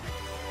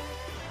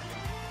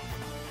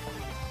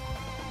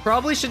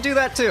 Probably should do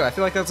that too. I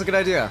feel like that's a good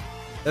idea.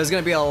 There's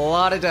gonna be a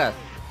lot of death.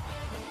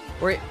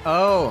 Wait,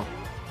 oh.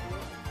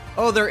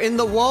 Oh, they're in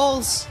the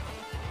walls.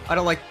 I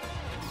don't like...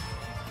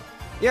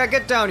 Yeah,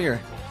 get down here.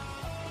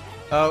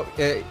 Oh,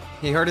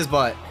 he hurt his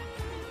butt.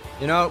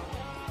 You know,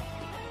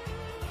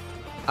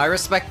 I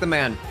respect the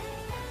man.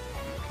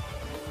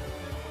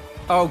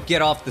 Oh,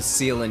 get off the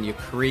ceiling, you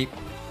creep.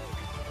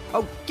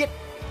 Oh, get...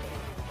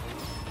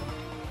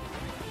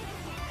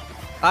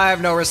 I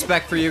have no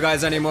respect for you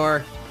guys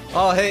anymore.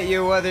 I'll hit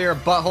you whether your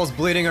butthole's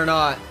bleeding or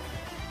not.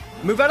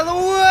 Move out of the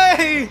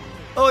way!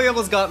 Oh, he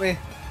almost got me.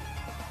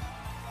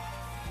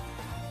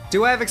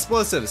 Do I have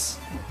explosives?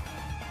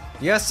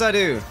 Yes, I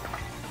do.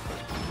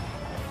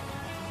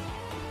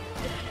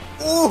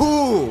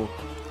 Ooh!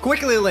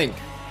 Quickly, Link.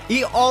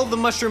 Eat all the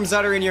mushrooms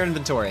that are in your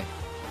inventory.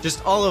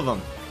 Just all of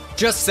them.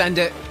 Just send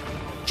it.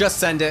 Just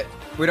send it.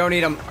 We don't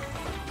need them.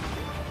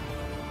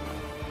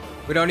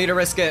 We don't need to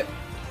risk it.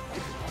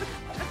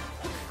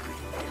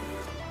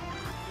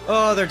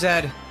 Oh, they're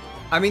dead.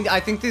 I mean, I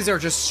think these are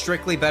just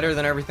strictly better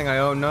than everything I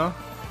own, no?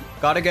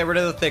 Gotta get rid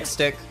of the thick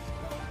stick.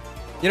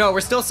 You know,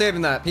 we're still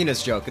saving that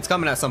penis joke. It's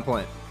coming at some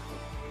point.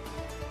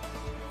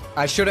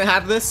 I shouldn't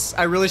have this.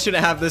 I really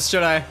shouldn't have this,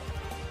 should I?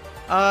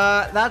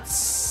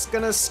 That's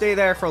gonna stay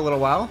there for a little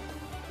while.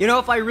 You know,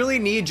 if I really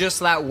need just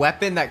that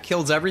weapon that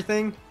kills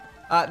everything,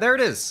 there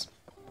it is.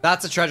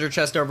 That's a treasure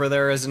chest over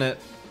there, isn't it?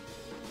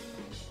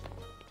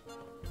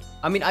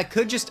 I mean, I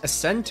could just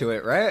ascend to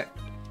it, right?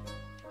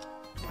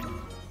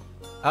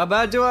 How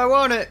bad do I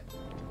want it?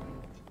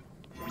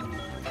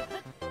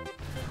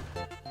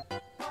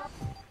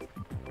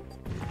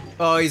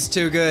 Oh, he's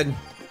too good.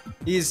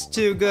 He's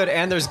too good,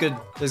 and there's good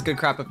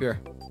crap up here.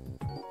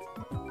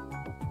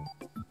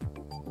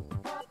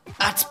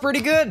 That's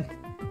pretty good.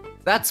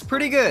 That's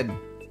pretty good.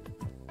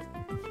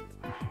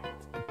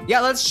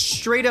 Yeah, that's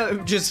straight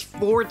up just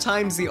 4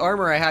 times the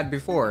armor I had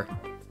before.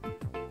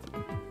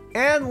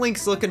 And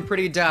Link's looking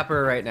pretty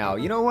dapper right now.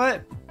 You know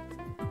what?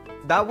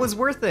 That was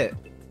worth it.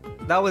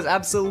 That was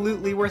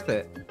absolutely worth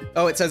it.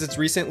 Oh, it says it's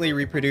recently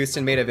reproduced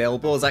and made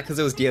available. Is that because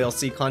it was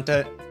DLC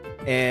content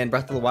in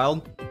Breath of the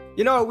Wild?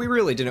 You know, we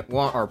really didn't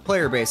want our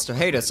player base to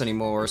hate us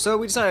anymore, so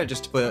we decided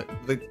just to put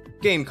the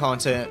game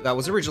content that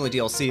was originally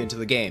DLC into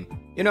the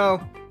game. You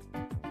know,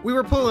 we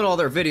were pulling all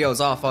their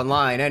videos off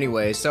online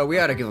anyway, so we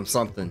had to give them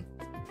something.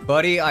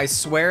 Buddy, I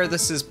swear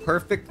this is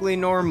perfectly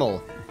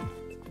normal.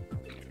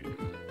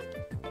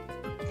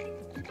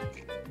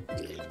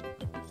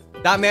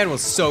 That man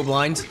was so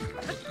blind.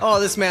 Oh,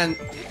 this man,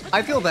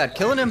 I feel bad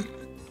killing him.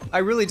 I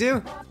really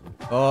do.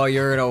 Oh,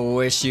 you're gonna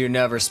wish you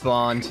never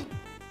spawned.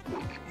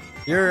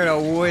 You're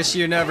gonna wish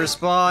you never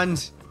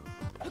spawned.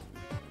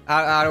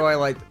 How do I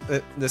like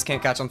this?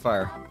 Can't catch on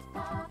fire.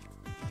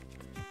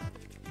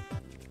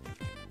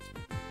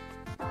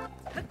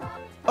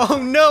 Oh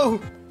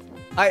no!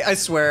 I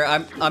swear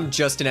I'm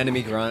just an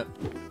enemy grunt.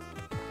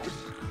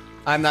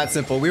 I'm that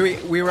simple.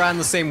 We were on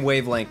the same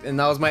wavelength, and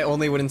that was my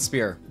only wooden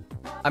spear.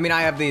 I mean,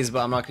 I have these,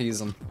 but I'm not gonna use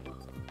them.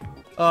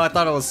 Oh, I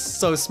thought I was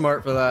so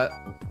smart for that.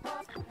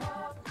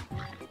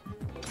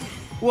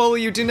 What will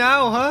you do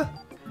now, huh?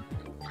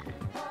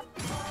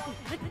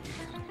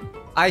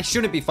 I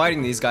shouldn't be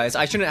fighting these guys.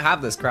 I shouldn't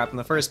have this crap in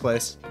the first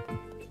place.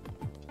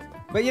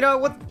 But you know,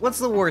 what's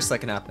the worst that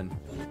can happen?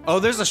 Oh,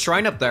 there's a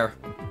shrine up there.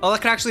 Oh,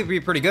 that could actually be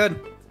pretty good.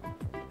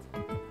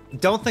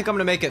 Don't think I'm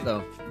gonna make it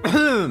though.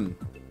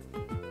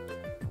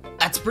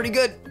 That's pretty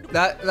good.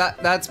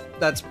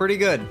 That's pretty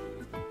good.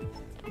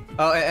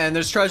 Oh, and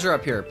there's treasure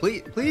up here.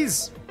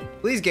 Please,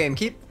 game,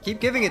 keep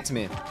giving it to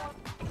me.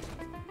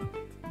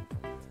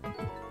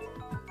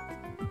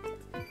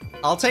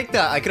 I'll take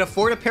that. I can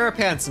afford a pair of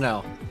pants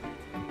now.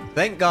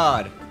 Thank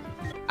God.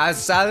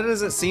 As sad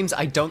as it seems,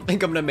 I don't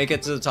think I'm gonna make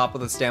it to the top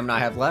of the stamina I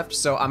have left,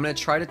 so I'm gonna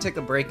try to take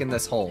a break in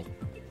this hole.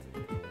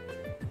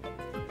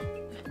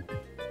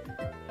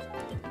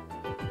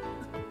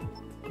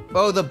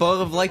 Oh, the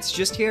Bow of Light's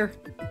just here?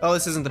 Oh,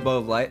 this isn't the Bow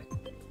of Light.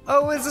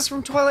 Oh, is this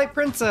from Twilight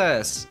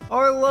Princess? Oh,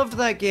 I loved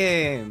that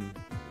game.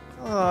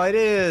 Oh, it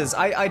is.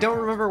 I don't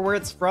remember where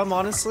it's from,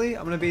 honestly.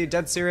 I'm gonna be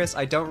dead serious.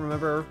 I don't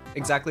remember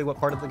exactly what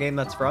part of the game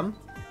that's from.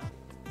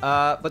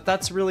 But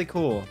that's really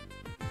cool.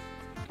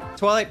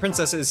 Twilight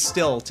Princess is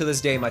still, to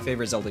this day, my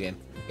favorite Zelda game.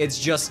 It's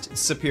just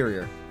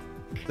superior.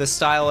 The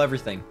style,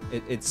 everything.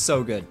 It's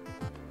so good.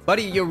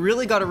 Buddy, you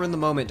really gotta ruin the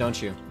moment, don't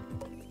you?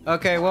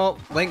 Okay, well,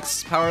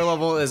 Link's power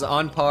level is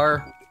on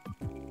par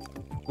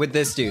with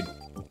this dude.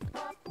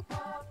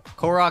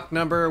 Korok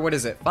number, what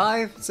is it,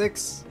 5,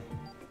 6?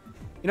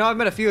 You know, I've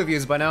met a few of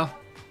yous by now.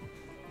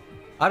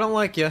 I don't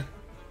like you.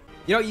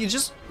 You know, you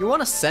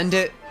want to send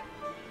it?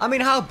 I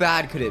mean, how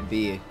bad could it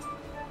be?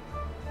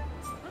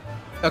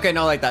 Okay,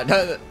 not like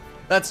that.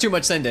 That's too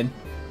much sending.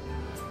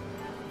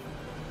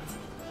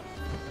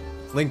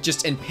 Link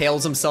just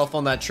impales himself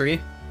on that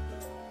tree.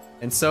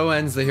 And so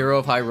ends the hero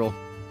of Hyrule.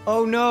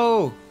 Oh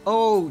no!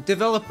 Oh,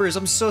 developers,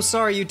 I'm so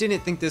sorry you didn't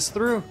think this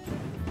through.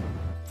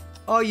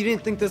 Oh, you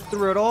didn't think this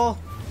through at all?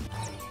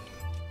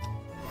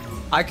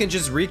 I can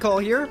just recall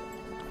here?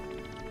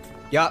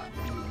 Yup.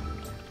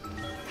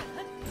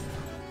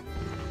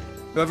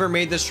 Whoever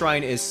made this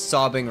shrine is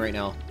sobbing right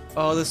now.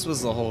 Oh, this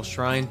was the whole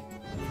shrine.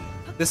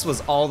 This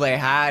was all they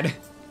had.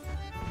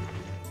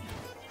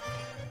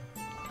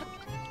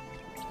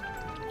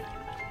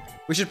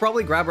 We should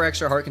probably grab our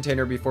extra heart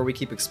container before we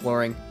keep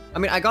exploring. I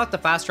mean, I got the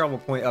fast travel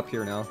point up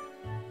here now.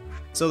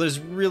 So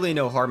there's really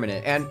no harm in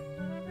it. And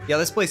yeah,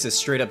 this place is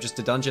straight up just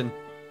a dungeon.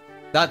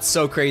 That's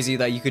so crazy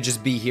that you could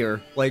just be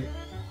here. Like,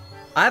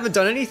 I haven't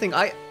done anything.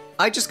 I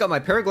just got my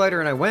paraglider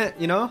and I went,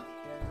 you know?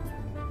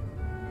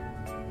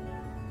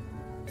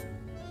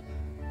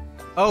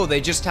 Oh, they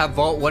just have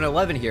Vault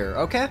 111 here.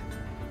 Okay.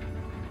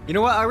 You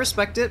know what? I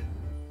respect it.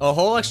 A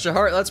whole extra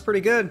heart, that's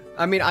pretty good.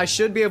 I mean, I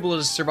should be able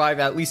to survive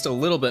at least a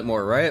little bit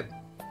more, right?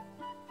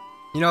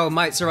 You know,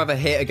 might survive a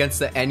hit against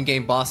the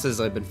endgame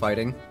bosses I've been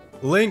fighting.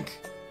 Link,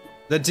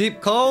 the deep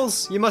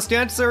calls. You must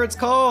answer its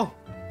call.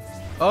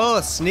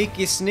 Oh,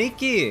 sneaky,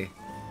 sneaky.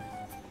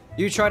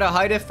 You try to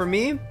hide it from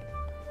me?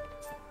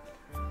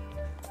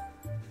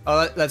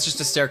 Oh, that's just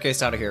a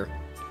staircase out of here.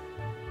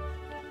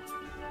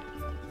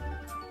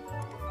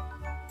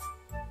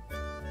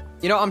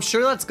 You know, I'm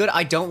sure that's good.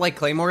 I don't like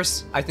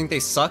claymores. I think they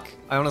suck.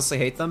 I honestly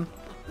hate them.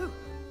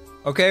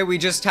 Okay, we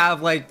just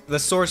have, like, the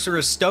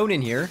Sorcerer's Stone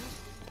in here.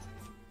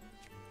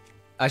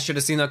 I should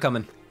have seen that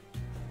coming.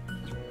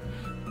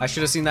 I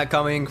should have seen that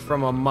coming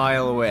from a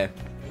mile away.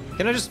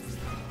 Can I just...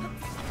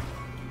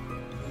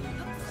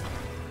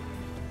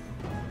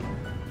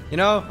 You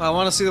know, I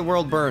want to see the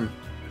world burn.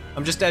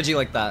 I'm just edgy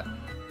like that.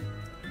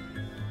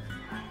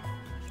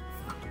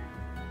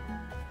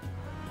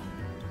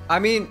 I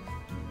mean,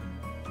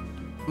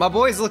 my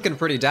boy's looking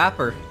pretty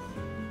dapper.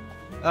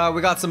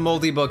 We got some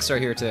moldy books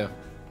right here too.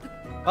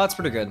 Oh, that's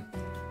pretty good.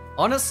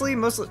 Honestly,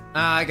 mostly,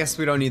 I guess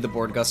we don't need the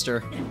board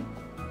guster.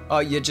 Oh,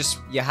 you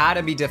had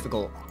to be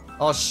difficult.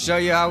 I'll show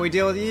you how we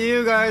deal with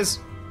you guys.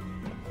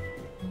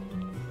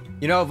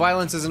 You know,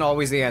 violence isn't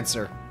always the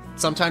answer.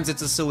 Sometimes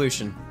it's a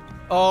solution.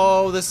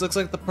 Oh, this looks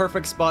like the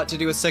perfect spot to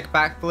do a sick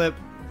backflip.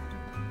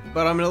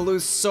 But I'm gonna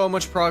lose so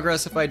much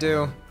progress if I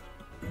do.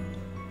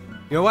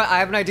 You know what? I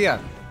have an idea.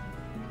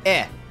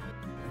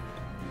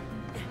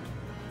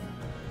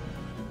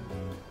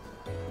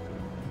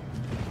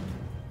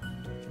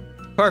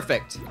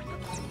 Perfect.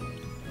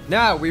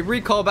 Now, we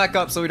recall back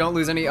up so we don't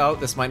lose any- oh,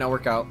 this might not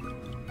work out.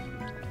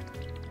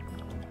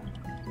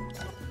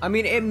 I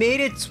mean, it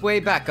made its way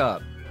back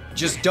up.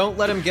 Just don't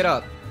let him get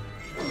up.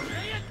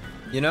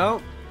 You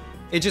know?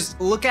 It just,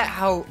 look at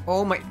how,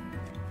 oh my,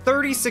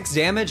 36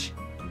 damage?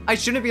 I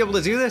shouldn't be able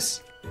to do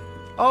this.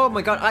 Oh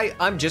my god,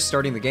 I'm just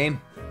starting the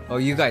game. Oh,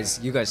 you guys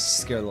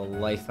scare the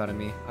life out of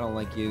me. I don't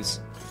like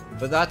yous.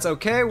 But that's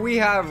okay, we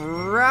have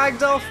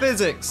ragdoll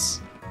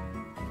physics.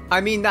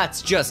 I mean,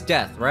 that's just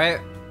death, right?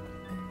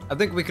 I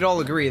think we could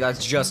all agree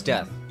that's just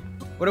death.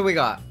 What do we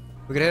got?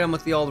 We could hit him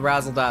with the old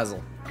razzle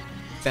dazzle.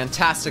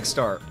 Fantastic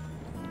start.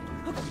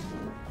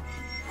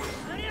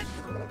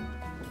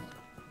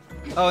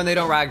 Oh, and they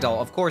don't ragdoll.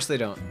 Of course they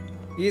don't.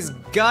 He's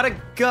got a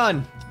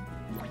gun.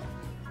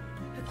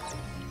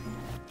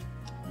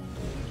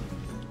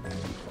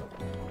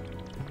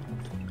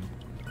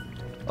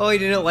 Oh, he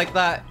didn't like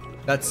that?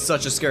 That's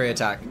such a scary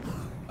attack.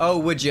 Oh,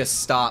 would you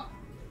stop?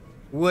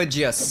 Would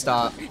you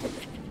stop?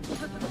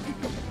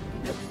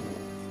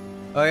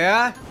 Oh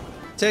yeah?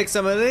 Take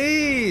some of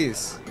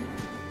these!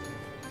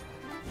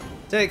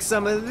 Take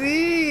some of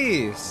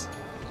these!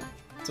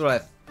 That's what I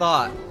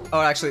thought.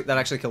 Oh, actually, that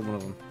actually killed one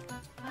of them.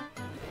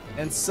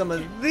 And some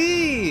of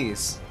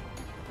these!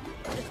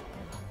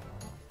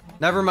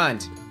 Never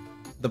mind.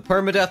 The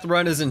permadeath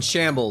run is in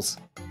shambles.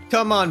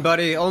 Come on,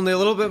 buddy, only a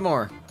little bit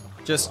more.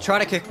 Just try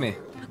to kick me.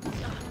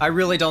 I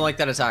really don't like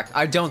that attack.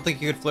 I don't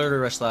think you could flare to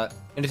rush that.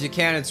 And if you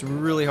can, it's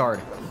really hard.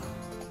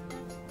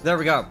 There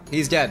we go.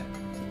 He's dead.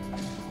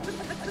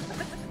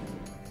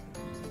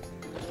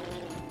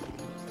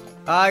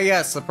 Ah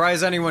yes, the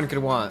prize anyone could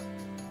want.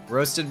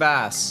 Roasted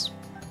bass.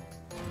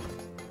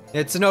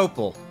 It's an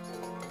opal.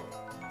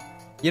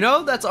 You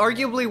know, that's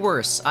arguably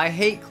worse. I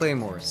hate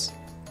claymores.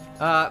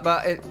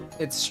 But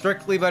it's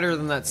strictly better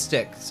than that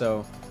stick,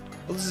 so...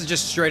 Well, this is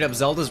just straight up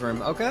Zelda's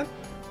room. Okay.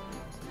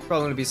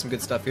 Probably gonna be some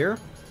good stuff here.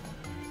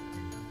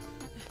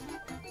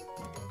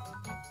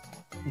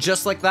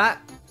 Just like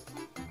that.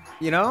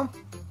 You know?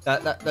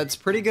 That's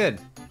pretty good.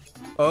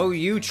 Oh,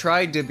 you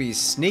tried to be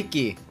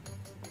sneaky.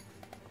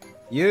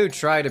 You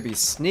tried to be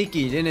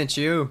sneaky, didn't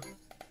you?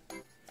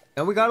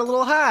 And we got a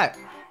little hat.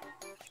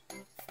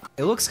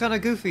 It looks kind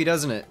of goofy,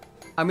 doesn't it?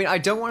 I mean, I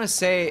don't want to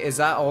say, is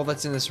that all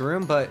that's in this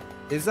room? But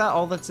is that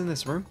all that's in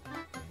this room?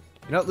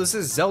 You know, this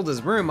is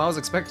Zelda's room. I was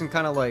expecting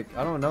kind of like,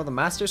 I don't know, the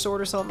Master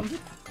Sword or something.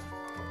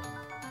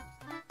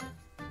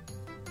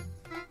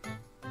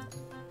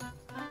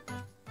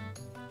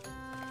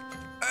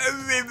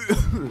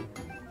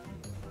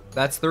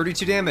 That's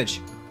 32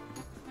 damage.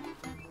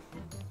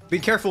 Be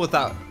careful with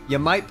that. You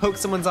might poke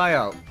someone's eye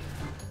out.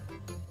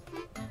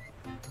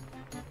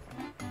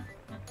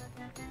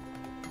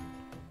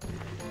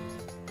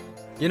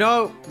 You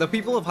know, the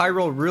people of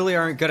Hyrule really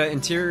aren't good at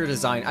interior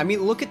design. I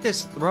mean, look at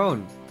this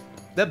throne.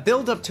 The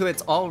build up to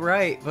it's all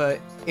right, but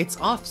it's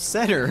off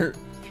center.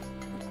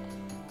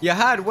 You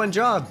had one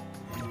job.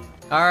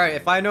 All right,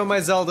 if I know my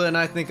Zelda, and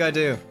I think I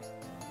do.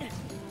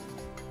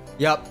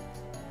 Yep.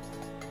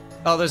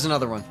 Oh, there's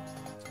another one.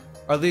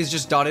 Are these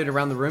just dotted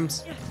around the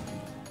rooms?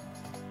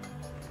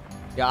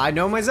 Yeah, I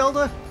know my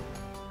Zelda.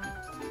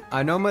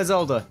 I know my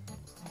Zelda.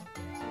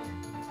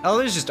 Oh,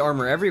 there's just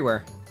armor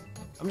everywhere.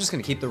 I'm just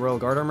gonna keep the Royal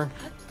Guard armor.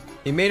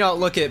 He may not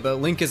look it, but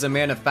Link is a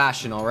man of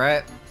fashion,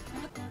 alright?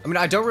 I mean,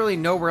 I don't really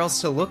know where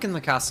else to look in the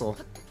castle.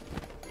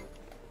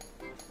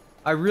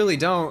 I really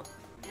don't.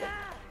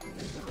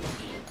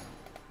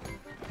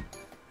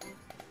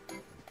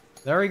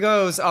 There he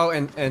goes. Oh,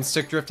 and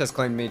Stick Drift has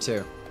claimed me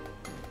too.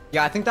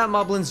 Yeah, I think that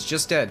Moblin's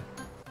just dead.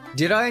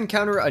 Did I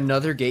encounter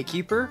another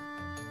gatekeeper?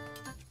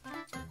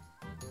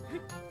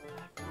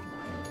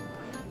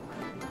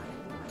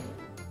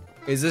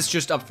 Is this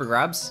just up for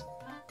grabs?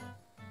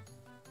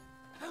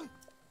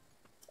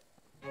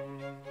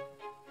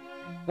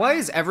 Why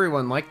is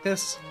everyone like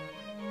this?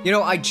 You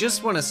know, I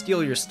just want to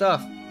steal your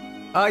stuff.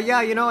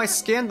 Yeah, you know, I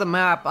scanned the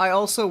map. I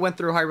also went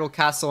through Hyrule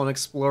Castle and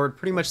explored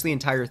pretty much the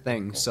entire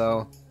thing,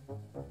 so...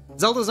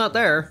 Zelda's not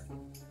there.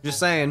 Just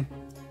saying.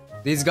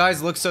 These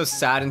guys look so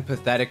sad and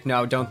pathetic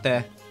now, don't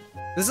they?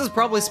 This is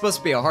probably supposed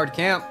to be a hard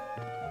camp.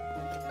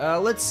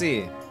 Let's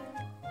see.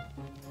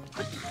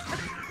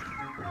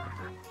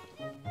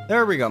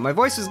 There we go. My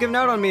voice was giving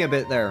out on me a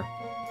bit there.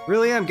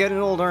 Really am getting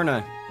old, aren't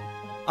I?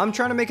 I'm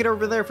trying to make it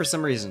over there for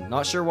some reason.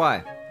 Not sure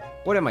why.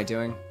 What am I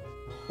doing?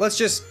 let's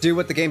just do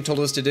what the game told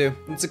us to do.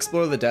 Let's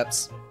explore the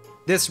depths.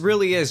 This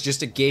really is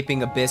just a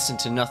gaping abyss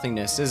into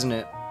nothingness, isn't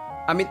it?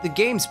 I mean, the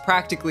game's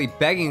practically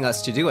begging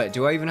us to do it.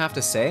 Do I even have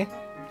to say?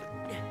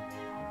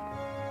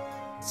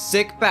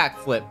 Sick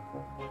backflip.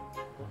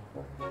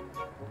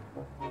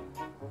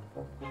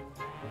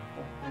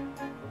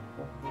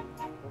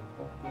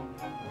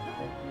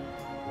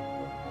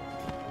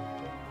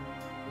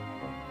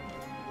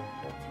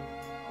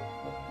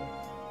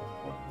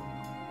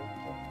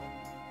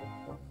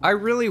 I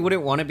really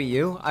wouldn't want to be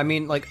you. I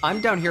mean, like,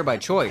 I'm down here by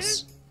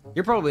choice.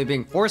 You're probably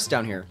being forced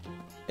down here.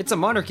 It's a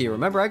monarchy,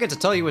 remember? I get to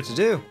tell you what to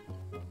do.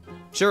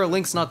 Sure,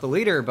 Link's not the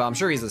leader, but I'm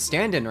sure he's a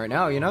stand-in right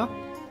now, you know?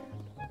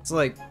 It's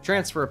like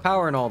transfer of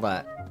power and all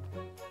that.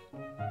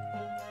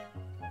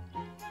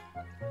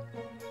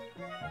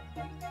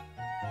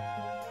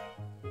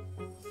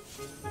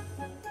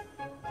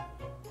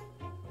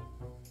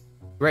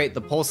 Great,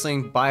 the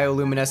pulsing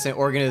bioluminescent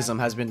organism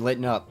has been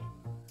lit up.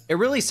 It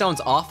really sounds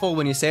awful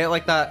when you say it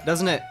like that,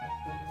 doesn't it?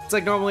 It's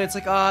like normally it's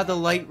like, ah, the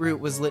light root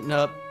was lit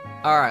up.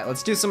 All right,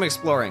 let's do some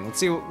exploring. Let's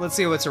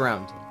see what's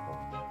around.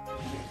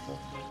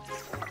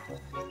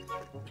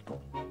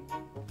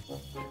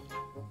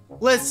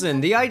 Listen,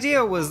 the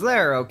idea was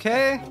there,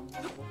 okay?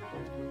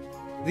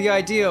 The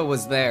idea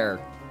was there.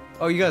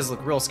 Oh, you guys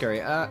look real scary.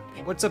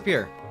 What's up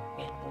here?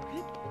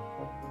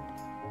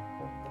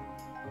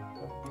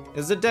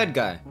 Is a dead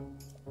guy.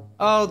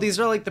 Oh, these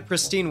are like the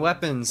pristine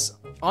weapons.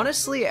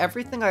 Honestly,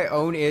 everything I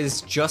own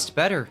is just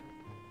better.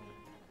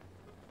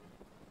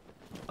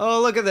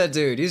 Oh, look at that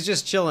dude. He's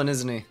just chilling,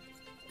 isn't he?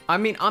 I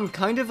mean, I'm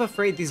kind of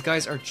afraid these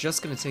guys are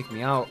just gonna take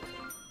me out.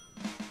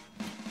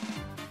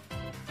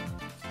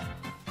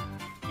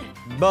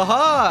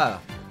 Baha!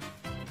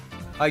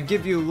 I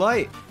give you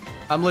light.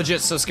 I'm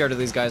legit so scared of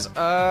these guys.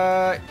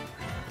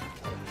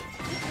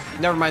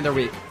 Never mind, they're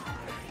weak.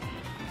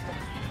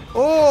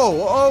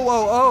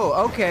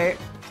 Oh, okay.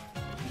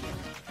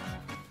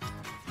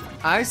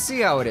 I see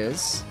how it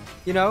is.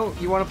 You know,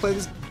 you want to play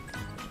this?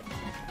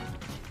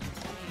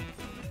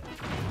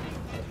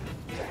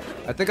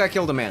 I think I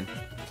killed a man.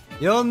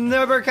 You'll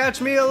never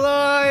catch me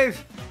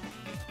alive!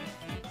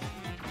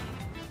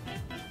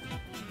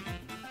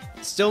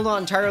 Still not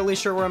entirely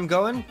sure where I'm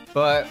going,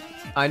 but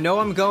I know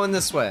I'm going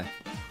this way.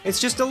 It's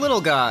just a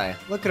little guy.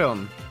 Look at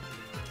him.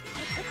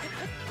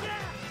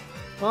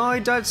 Oh,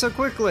 he died so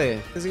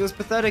quickly, because he was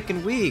pathetic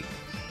and weak.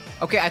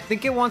 Okay, I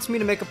think it wants me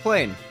to make a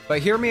plane, but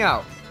hear me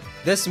out.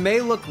 This may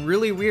look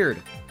really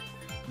weird,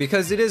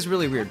 because it is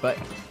really weird, but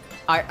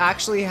I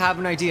actually have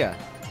an idea.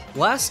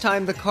 Last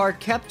time, the car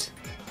kept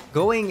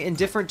going in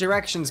different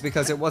directions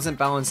because it wasn't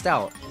balanced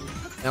out.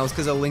 That was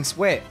because of Link's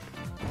weight.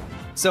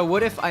 So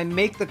what if I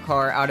make the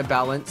car out of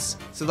balance,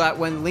 so that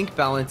when Link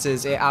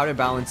balances, it out of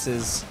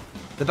balances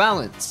the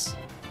balance?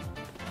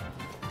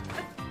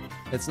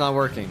 It's not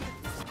working.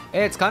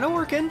 Hey, it's kind of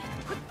working.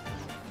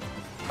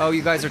 Oh,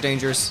 you guys are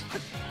dangerous.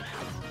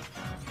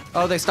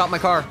 Oh, they stopped my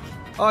car.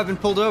 Oh, I've been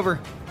pulled over.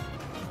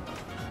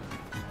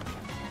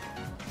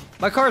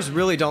 My cars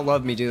really don't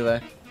love me, do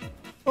they?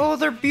 Oh,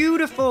 they're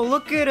beautiful.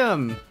 Look at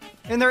them.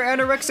 In their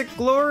anorexic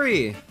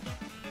glory.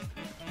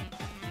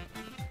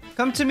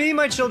 Come to me,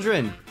 my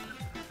children.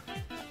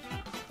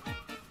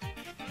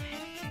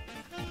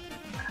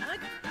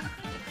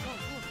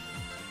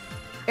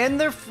 And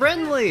they're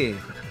friendly.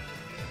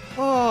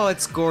 Oh,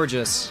 it's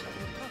gorgeous.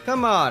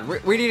 Come on,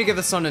 we need to give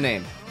this one a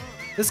name.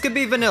 This could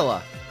be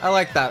Vanilla. I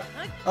like that.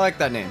 I like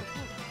that name.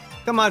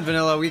 Come on,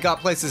 Vanilla, we got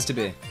places to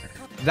be.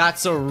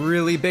 That's a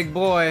really big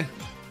boy.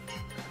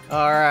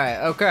 Alright,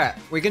 okay,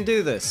 we can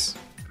do this.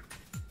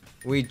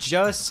 We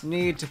just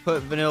need to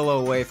put Vanilla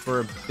away for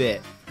a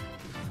bit.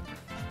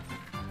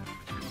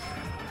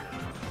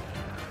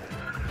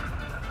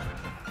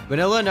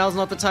 Vanilla, now's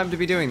not the time to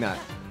be doing that.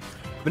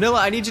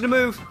 Vanilla, I need you to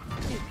move.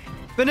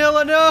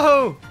 Vanilla,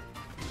 no!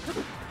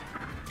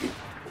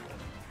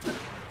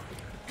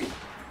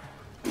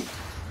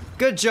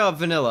 Good job,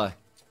 Vanilla.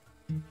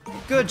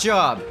 Good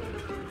job.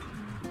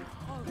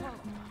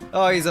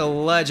 Oh, he's a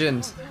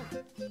legend.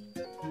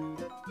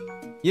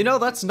 You know,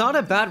 that's not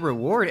a bad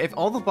reward if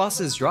all the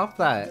bosses drop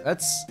that.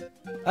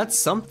 That's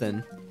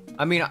something.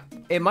 I mean,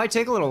 it might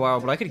take a little while,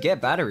 but I could get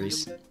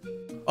batteries.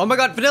 Oh my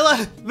god,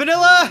 Vanilla!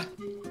 Vanilla!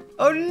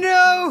 Oh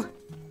no!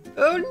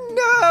 Oh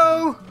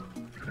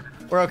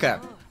no! We're okay.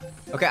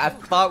 Okay, I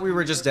thought we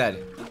were just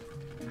dead.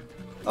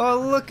 Oh,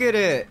 look at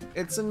it!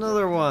 It's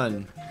another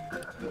one.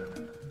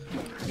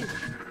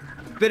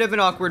 Bit of an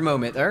awkward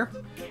moment there.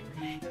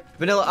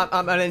 Vanilla,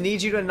 I'm gonna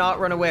need you to not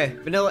run away.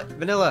 Vanilla,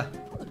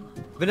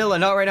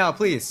 not right now,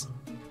 please.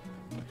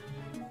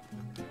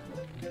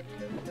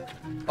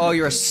 Oh,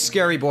 you're a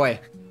scary boy.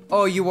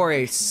 Oh, you are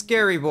a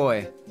scary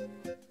boy.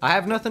 I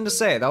have nothing to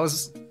say.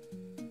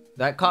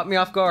 That caught me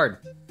off guard.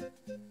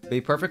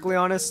 Be perfectly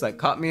honest, that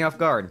caught me off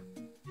guard.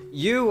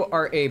 You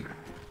are a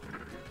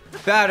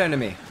bad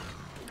enemy.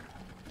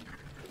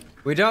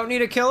 We don't need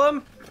to kill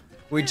him.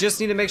 We just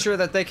need to make sure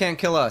that they can't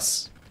kill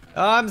us.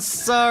 I'm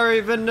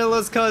sorry,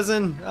 Vanilla's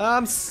cousin.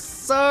 I'm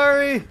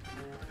sorry.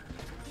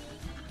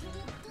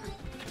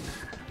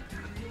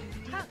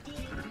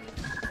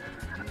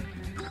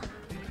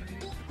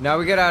 Now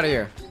we get out of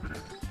here.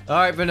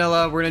 Alright,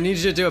 Vanilla, we're gonna need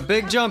you to do a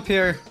big jump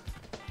here.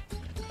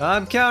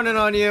 I'm counting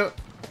on you.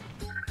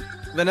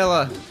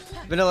 Vanilla.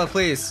 Vanilla,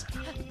 please.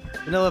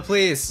 Vanilla,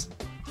 please.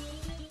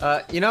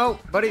 You know,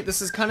 buddy,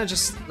 this is kind of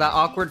just that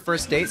awkward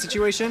first date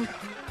situation.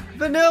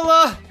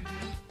 Vanilla!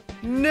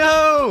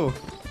 No!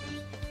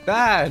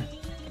 Bad.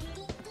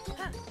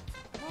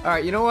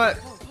 Alright, you know what?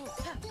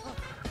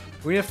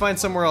 We need to find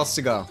somewhere else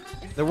to go.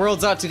 The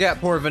world's out to get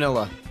poor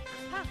Vanilla.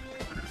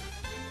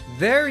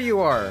 There you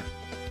are.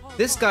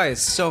 This guy is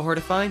so hard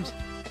to find.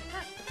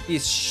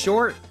 He's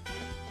short.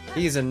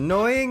 He's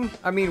annoying.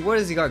 I mean, what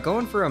has he got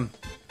going for him?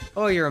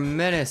 Oh, you're a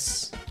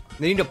menace.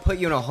 They need to put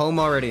you in a home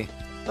already.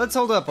 Let's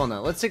hold up on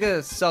that. Let's take a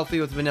selfie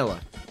with Vanilla.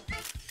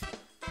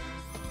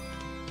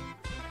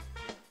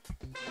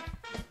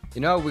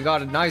 You know, we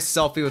got a nice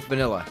selfie with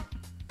Vanilla.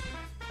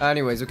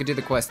 Anyways, we could do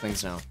the quest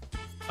things now.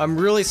 I'm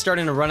really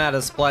starting to run out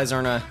of supplies,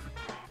 aren't I?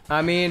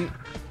 I mean,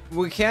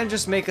 we can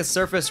just make a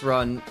surface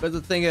run, but the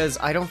thing is,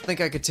 I don't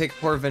think I could take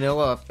poor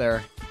Vanilla up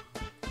there.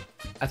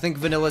 I think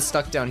Vanilla's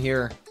stuck down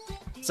here.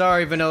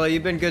 Sorry, Vanilla,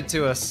 you've been good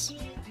to us.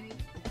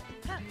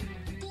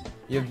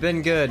 You've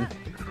been good.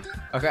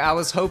 Okay, I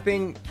was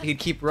hoping he'd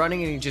keep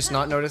running and he'd just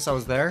not notice I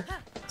was there,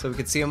 so we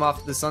could see him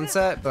off the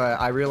sunset, but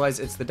I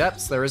realized it's the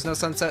depths, there is no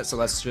sunset, so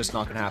that's just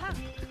not gonna happen.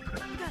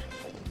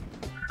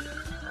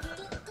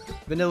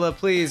 Vanilla,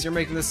 please, you're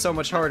making this so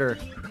much harder.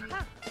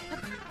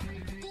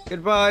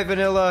 Goodbye,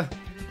 Vanilla.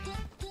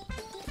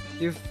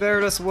 You've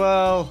fared us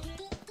well.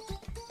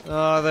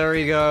 Oh, there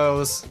he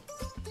goes.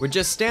 Would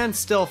just stand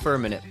still for a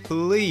minute,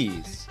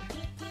 please.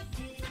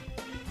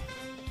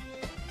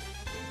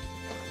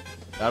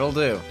 That'll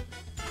do.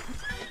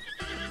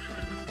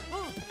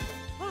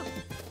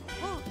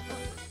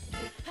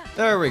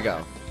 There we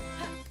go.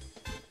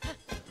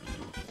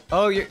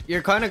 Oh,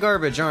 you're kind of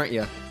garbage, aren't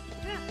you?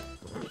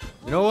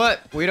 You know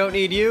what? We don't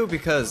need you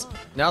because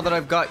now that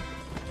I've got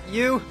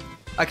you,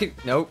 I can...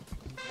 Nope.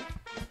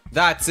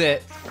 That's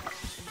it.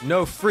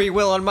 No free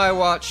will on my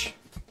watch.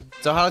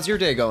 So how's your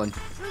day going?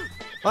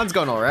 Mine's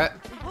going alright.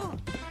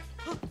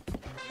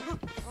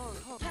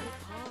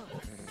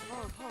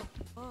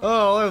 Oh,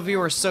 all of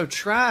you are so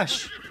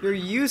trash. You're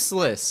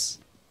useless.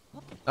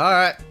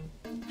 Alright.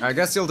 I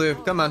guess you'll do.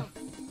 Come on.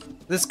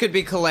 This could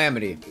be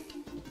Calamity.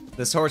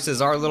 This horse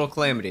is our little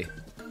Calamity.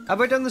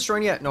 Have I done this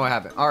run yet? No, I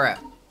haven't. Alright.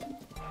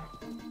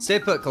 Stay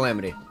put,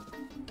 Calamity.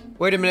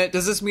 Wait a minute,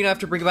 does this mean I have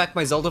to bring back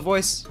my Zelda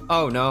voice?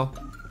 Oh, no.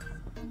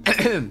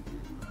 The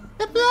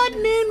blood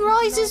moon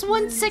rises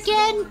once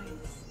again.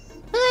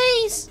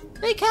 Please,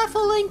 be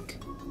careful, Link.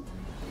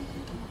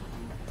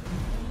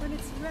 When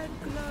its red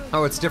glow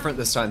Oh, it's different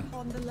this time.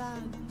 on the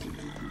land,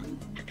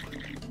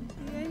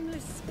 the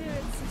aimless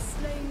spirits of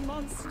slain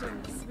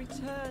monsters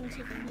return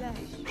to flesh.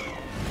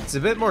 It's a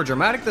bit more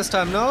dramatic this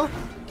time, no?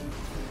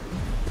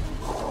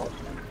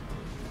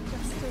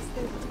 Just as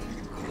they did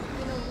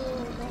in a war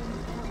long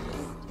past.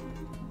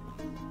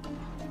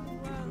 The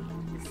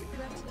world is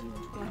threatened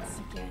once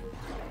again.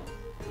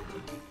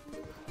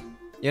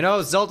 You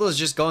know, Zelda's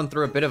just going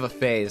through a bit of a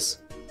phase.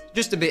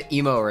 Just a bit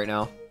emo right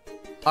now.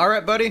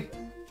 Alright, buddy.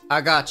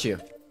 I got you.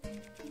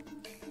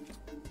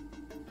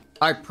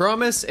 I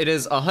promise it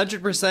is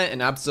 100%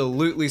 and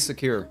absolutely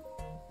secure.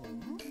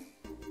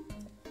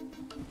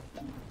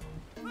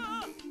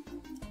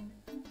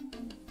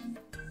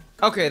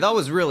 Okay, that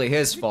was really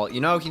his fault,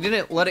 you know? He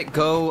didn't let it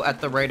go at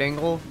the right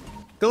angle.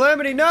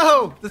 Calamity,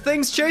 no! The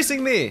thing's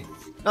chasing me!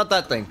 Not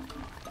that thing.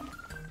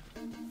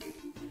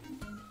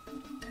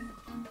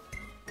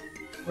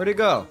 Where'd it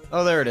go?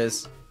 Oh, there it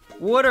is.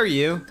 What are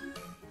you?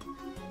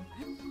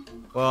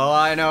 Well,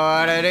 I know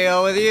how to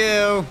deal with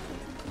you.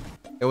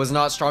 It was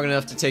not strong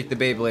enough to take the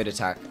Beyblade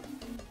attack.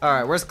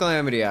 Alright, where's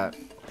Calamity at?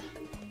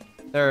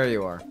 There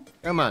you are.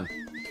 Come on.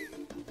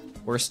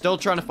 We're still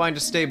trying to find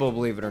a stable,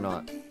 believe it or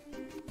not.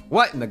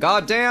 What in the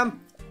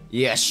goddamn?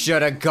 You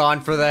should have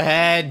gone for the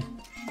head.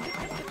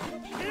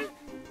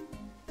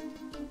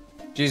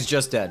 She's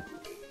just dead.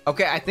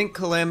 Okay, I think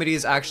Calamity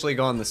is actually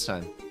gone this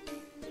time.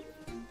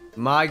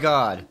 My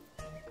god.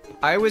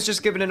 I was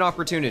just given an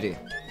opportunity.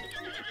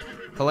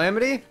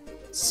 Calamity,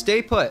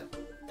 stay put.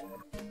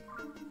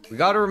 We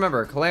gotta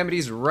remember,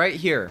 Calamity's right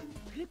here.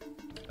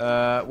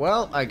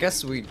 Well, I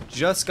guess we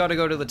just gotta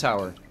go to the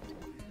tower.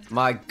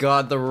 My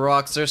god, the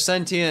rocks are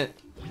sentient.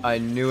 I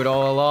knew it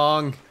all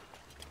along.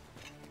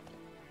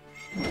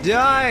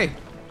 Die!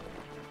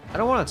 I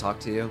don't want to talk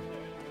to you.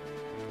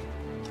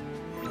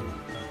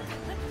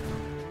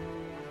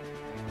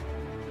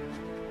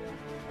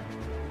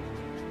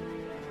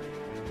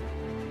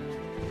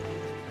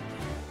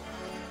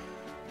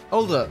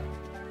 Hold up.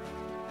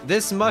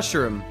 This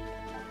mushroom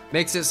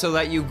makes it so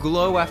that you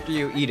glow after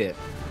you eat it.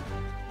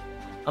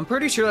 I'm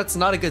pretty sure that's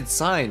not a good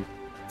sign.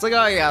 It's like,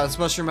 oh yeah, this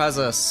mushroom has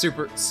a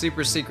super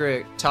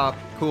secret top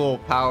cool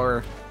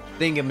power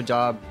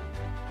thingamajob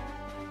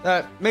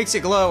that makes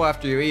you glow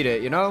after you eat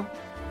it, you know?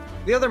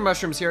 The other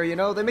mushrooms here, you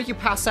know, they make you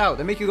pass out.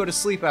 They make you go to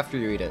sleep after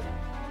you eat it.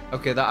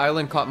 Okay, the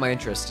island caught my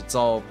interest. It's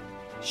all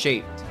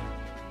shaped.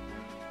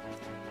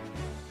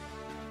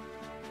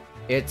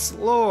 It's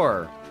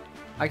lore.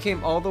 I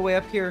came all the way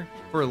up here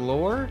for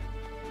lore?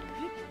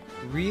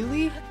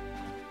 Really?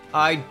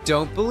 I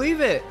don't believe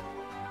it.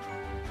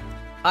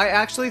 I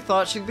actually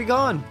thought she'd be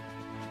gone.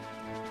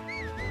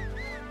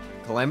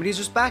 Calamity's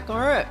just back,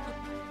 alright.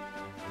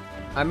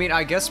 I mean,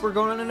 I guess we're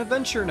going on an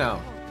adventure now.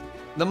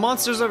 The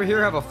monsters over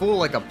here have a full,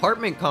 like,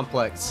 apartment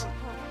complex.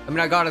 I mean,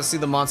 I gotta see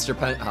the monster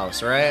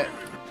penthouse, right?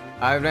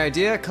 I have an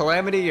idea,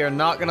 Calamity, you're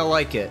not gonna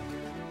like it.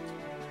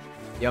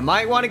 You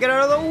might want to get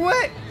out of the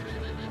way!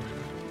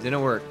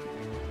 Didn't work.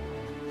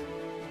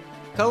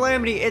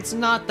 Calamity, it's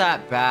not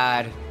that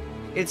bad.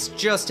 It's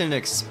just an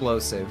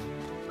explosive.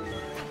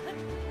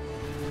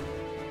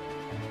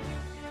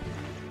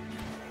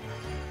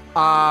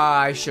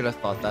 I should have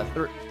thought that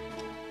through.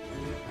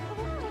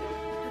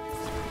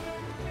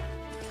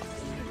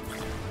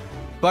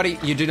 Buddy,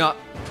 you do not...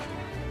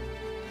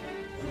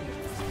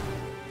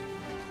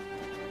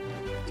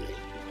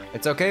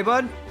 It's okay,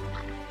 bud?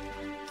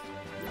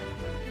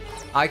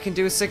 I can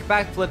do a sick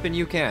backflip and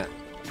you can't.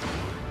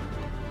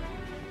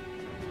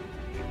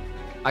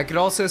 I could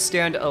also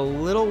stand a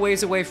little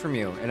ways away from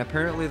you, and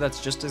apparently that's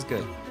just as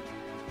good.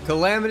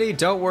 Calamity,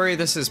 don't worry,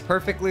 this is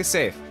perfectly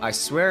safe. I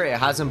swear it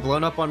hasn't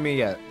blown up on me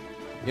yet.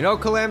 You know,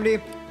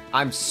 Calamity,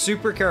 I'm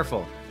super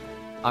careful.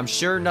 I'm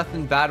sure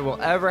nothing bad will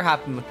ever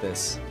happen with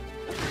this.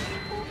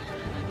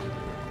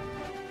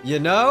 You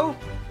know,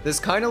 this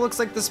kind of looks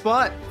like the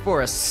spot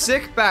for a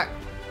sick back...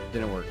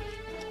 Didn't work.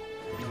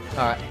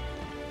 Alright.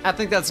 I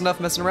think that's enough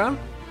messing around.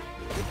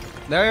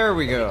 There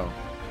we go.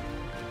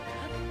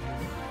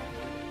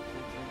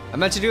 I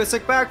meant to do a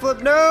sick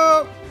backflip.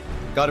 No!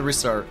 Gotta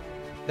restart.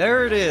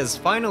 There it is.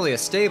 Finally, a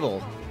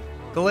stable.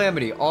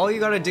 Calamity, all you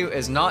gotta do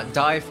is not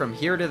die from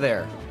here to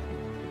there.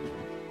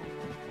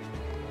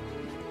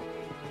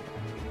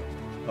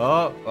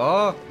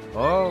 Oh,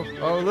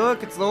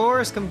 look, it's the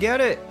horse. Come get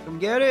it. Come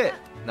get it.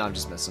 No, I'm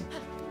just messing.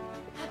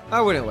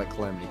 I wouldn't let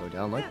Calamity go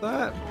down like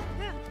that.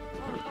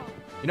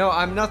 You know,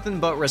 I'm nothing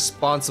but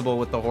responsible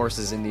with the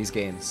horses in these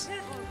games.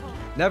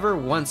 Never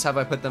once have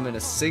I put them in a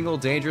single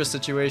dangerous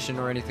situation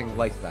or anything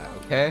like that,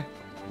 okay?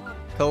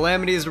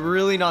 Calamity is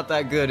really not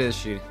that good, is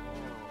she?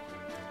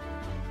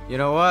 You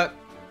know what?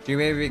 She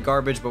may be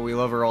garbage, but we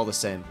love her all the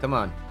same. Come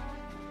on.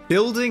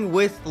 Building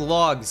with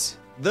logs.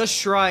 The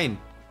shrine.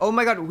 Oh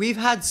my god, we've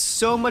had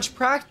so much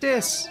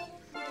practice.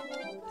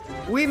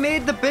 We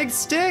made the big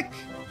stick.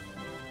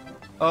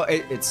 Oh,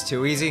 it's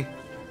too easy.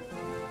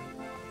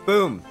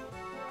 Boom.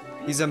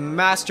 He's a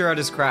master at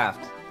his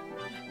craft.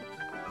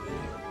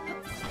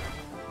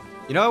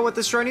 You know what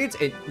this shrine needs?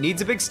 It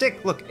needs a big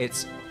stick. Look,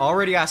 it's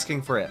already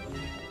asking for it.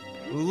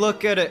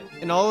 Look at it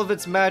in all of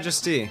its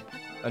majesty.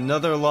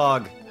 Another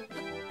log.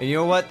 And you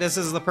know what this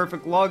is the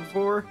perfect log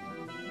for?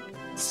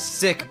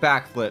 Sick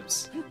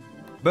backflips.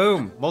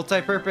 Boom,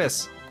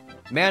 multi-purpose.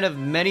 Man of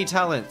many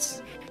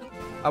talents.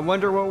 I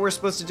wonder what we're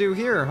supposed to do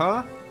here,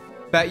 huh?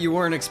 Bet you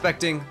weren't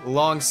expecting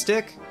long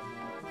stick.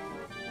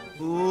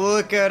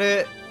 Look at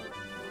it.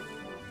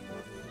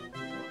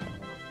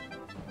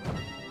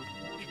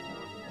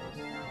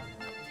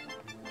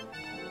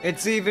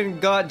 It's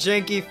even got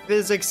janky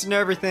physics and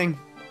everything.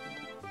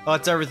 Oh,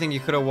 it's everything you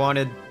could have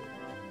wanted.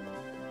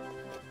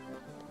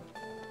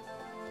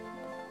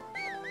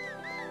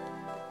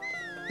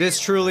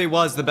 This truly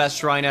was the best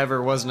shrine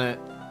ever, wasn't it?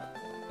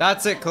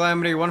 That's it,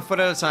 Calamity. 1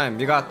 foot at a time.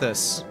 You got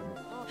this.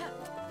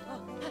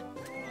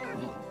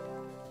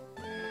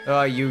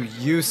 Oh, you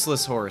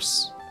useless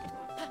horse.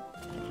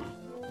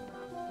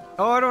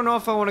 Oh, I don't know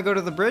if I want to go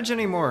to the bridge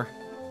anymore.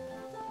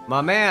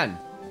 My man.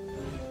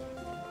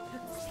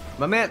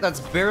 My man, that's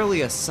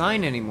barely a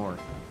sign anymore.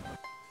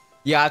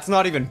 Yeah, it's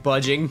not even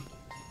budging.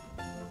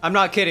 I'm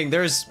not kidding.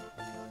 There's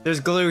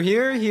glue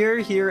here, here,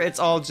 here. It's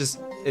all just,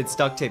 it's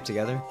duct taped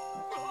together.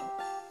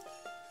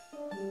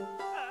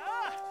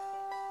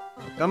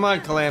 Come on,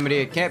 Calamity.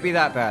 It can't be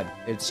that bad.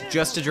 It's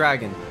just a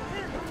dragon.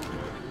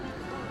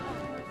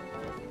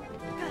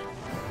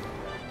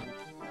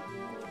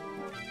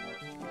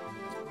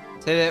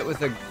 Hit it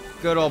with a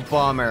good old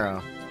bomb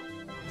arrow.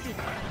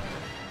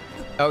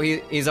 Oh,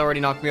 he's already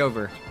knocked me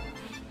over.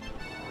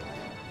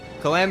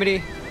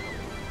 Calamity.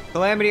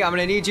 Calamity, I'm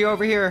gonna need you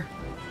over here.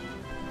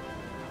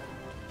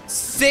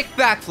 Sick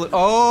backflip.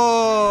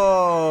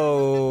 Oh,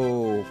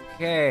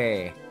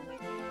 okay.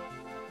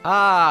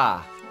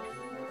 Ah.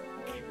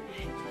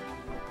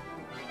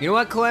 You know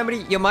what,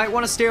 Calamity? You might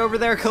want to stay over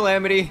there,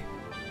 Calamity.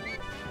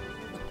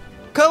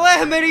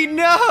 Calamity,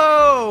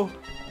 no!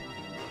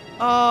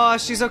 Oh,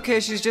 she's okay.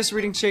 She's just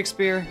reading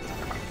Shakespeare.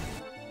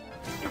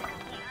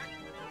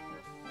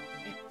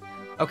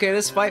 Okay,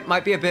 this fight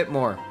might be a bit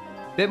more.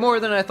 Bit more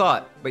than I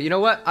thought. But you know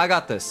what? I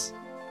got this.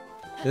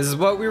 This is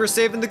what we were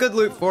saving the good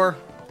loot for.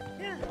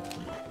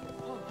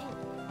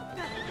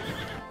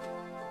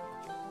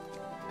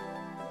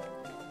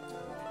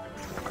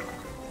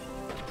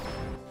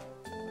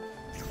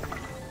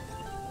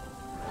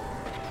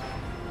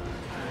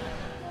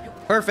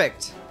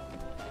 Perfect.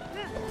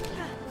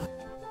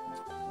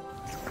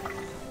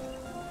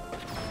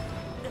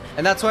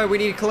 And that's why we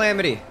need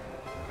Calamity.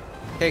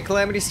 Okay,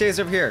 Calamity stays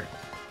over here.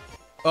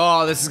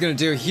 Oh, this is gonna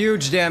do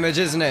huge damage,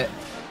 isn't it?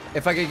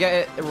 If I could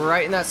get it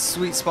right in that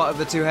sweet spot of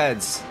the two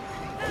heads.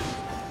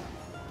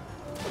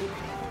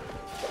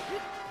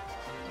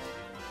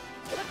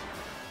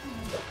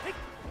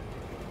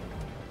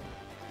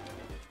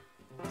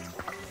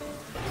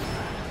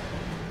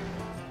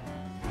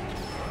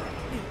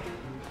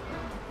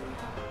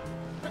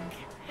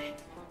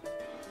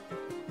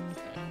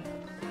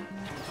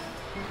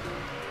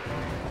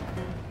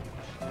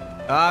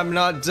 I'm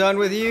not done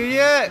with you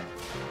yet!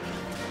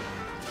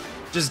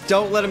 Just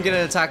don't let him get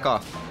an attack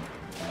off.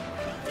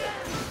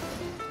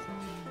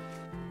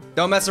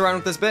 Don't mess around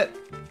with this bit.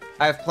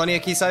 I have plenty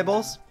of Keyside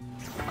Bowls.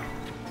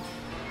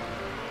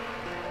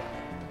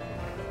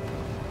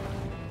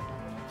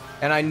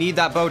 And I need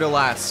that bow to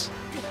last.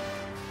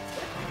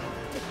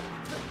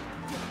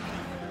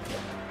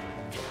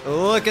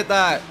 Look at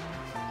that!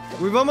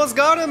 We've almost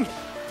got him!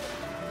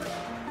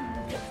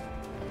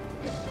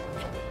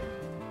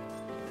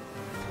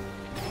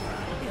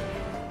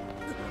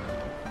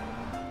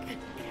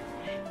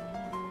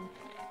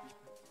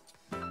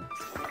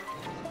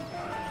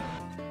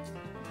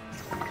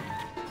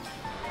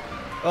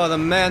 Oh, the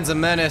man's a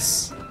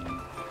menace.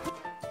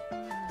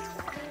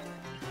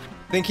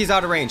 Think he's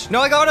out of range. No,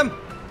 I got him!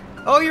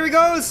 Oh, here he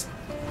goes!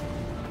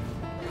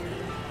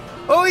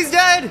 Oh, he's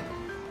dead!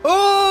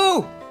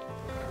 Oh!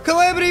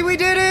 Calamity, we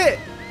did it!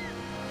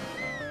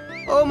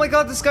 Oh my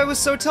god, this guy was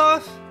so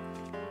tough!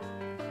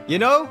 You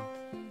know,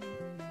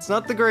 it's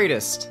not the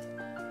greatest.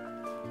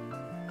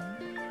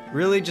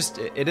 Really, just,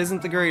 it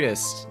isn't the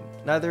greatest.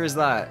 Neither is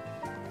that.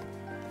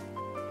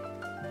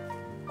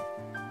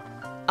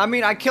 I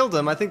mean, I killed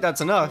him. I think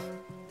that's enough.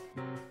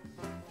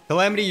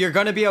 Calamity, you're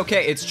gonna be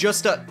okay. It's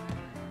just a...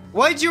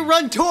 Why'd you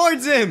run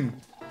towards him?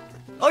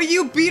 Oh,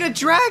 you beat a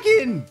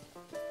dragon!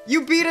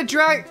 You beat a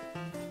drag...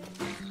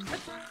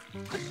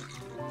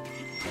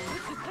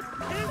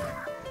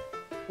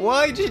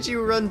 Why did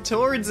you run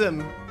towards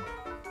him?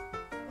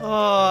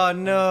 Oh,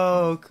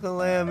 no.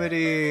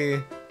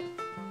 Calamity.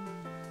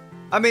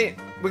 I mean,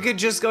 we could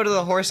just go to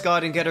the horse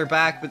god and get her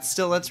back, but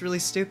still, that's really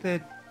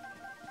stupid.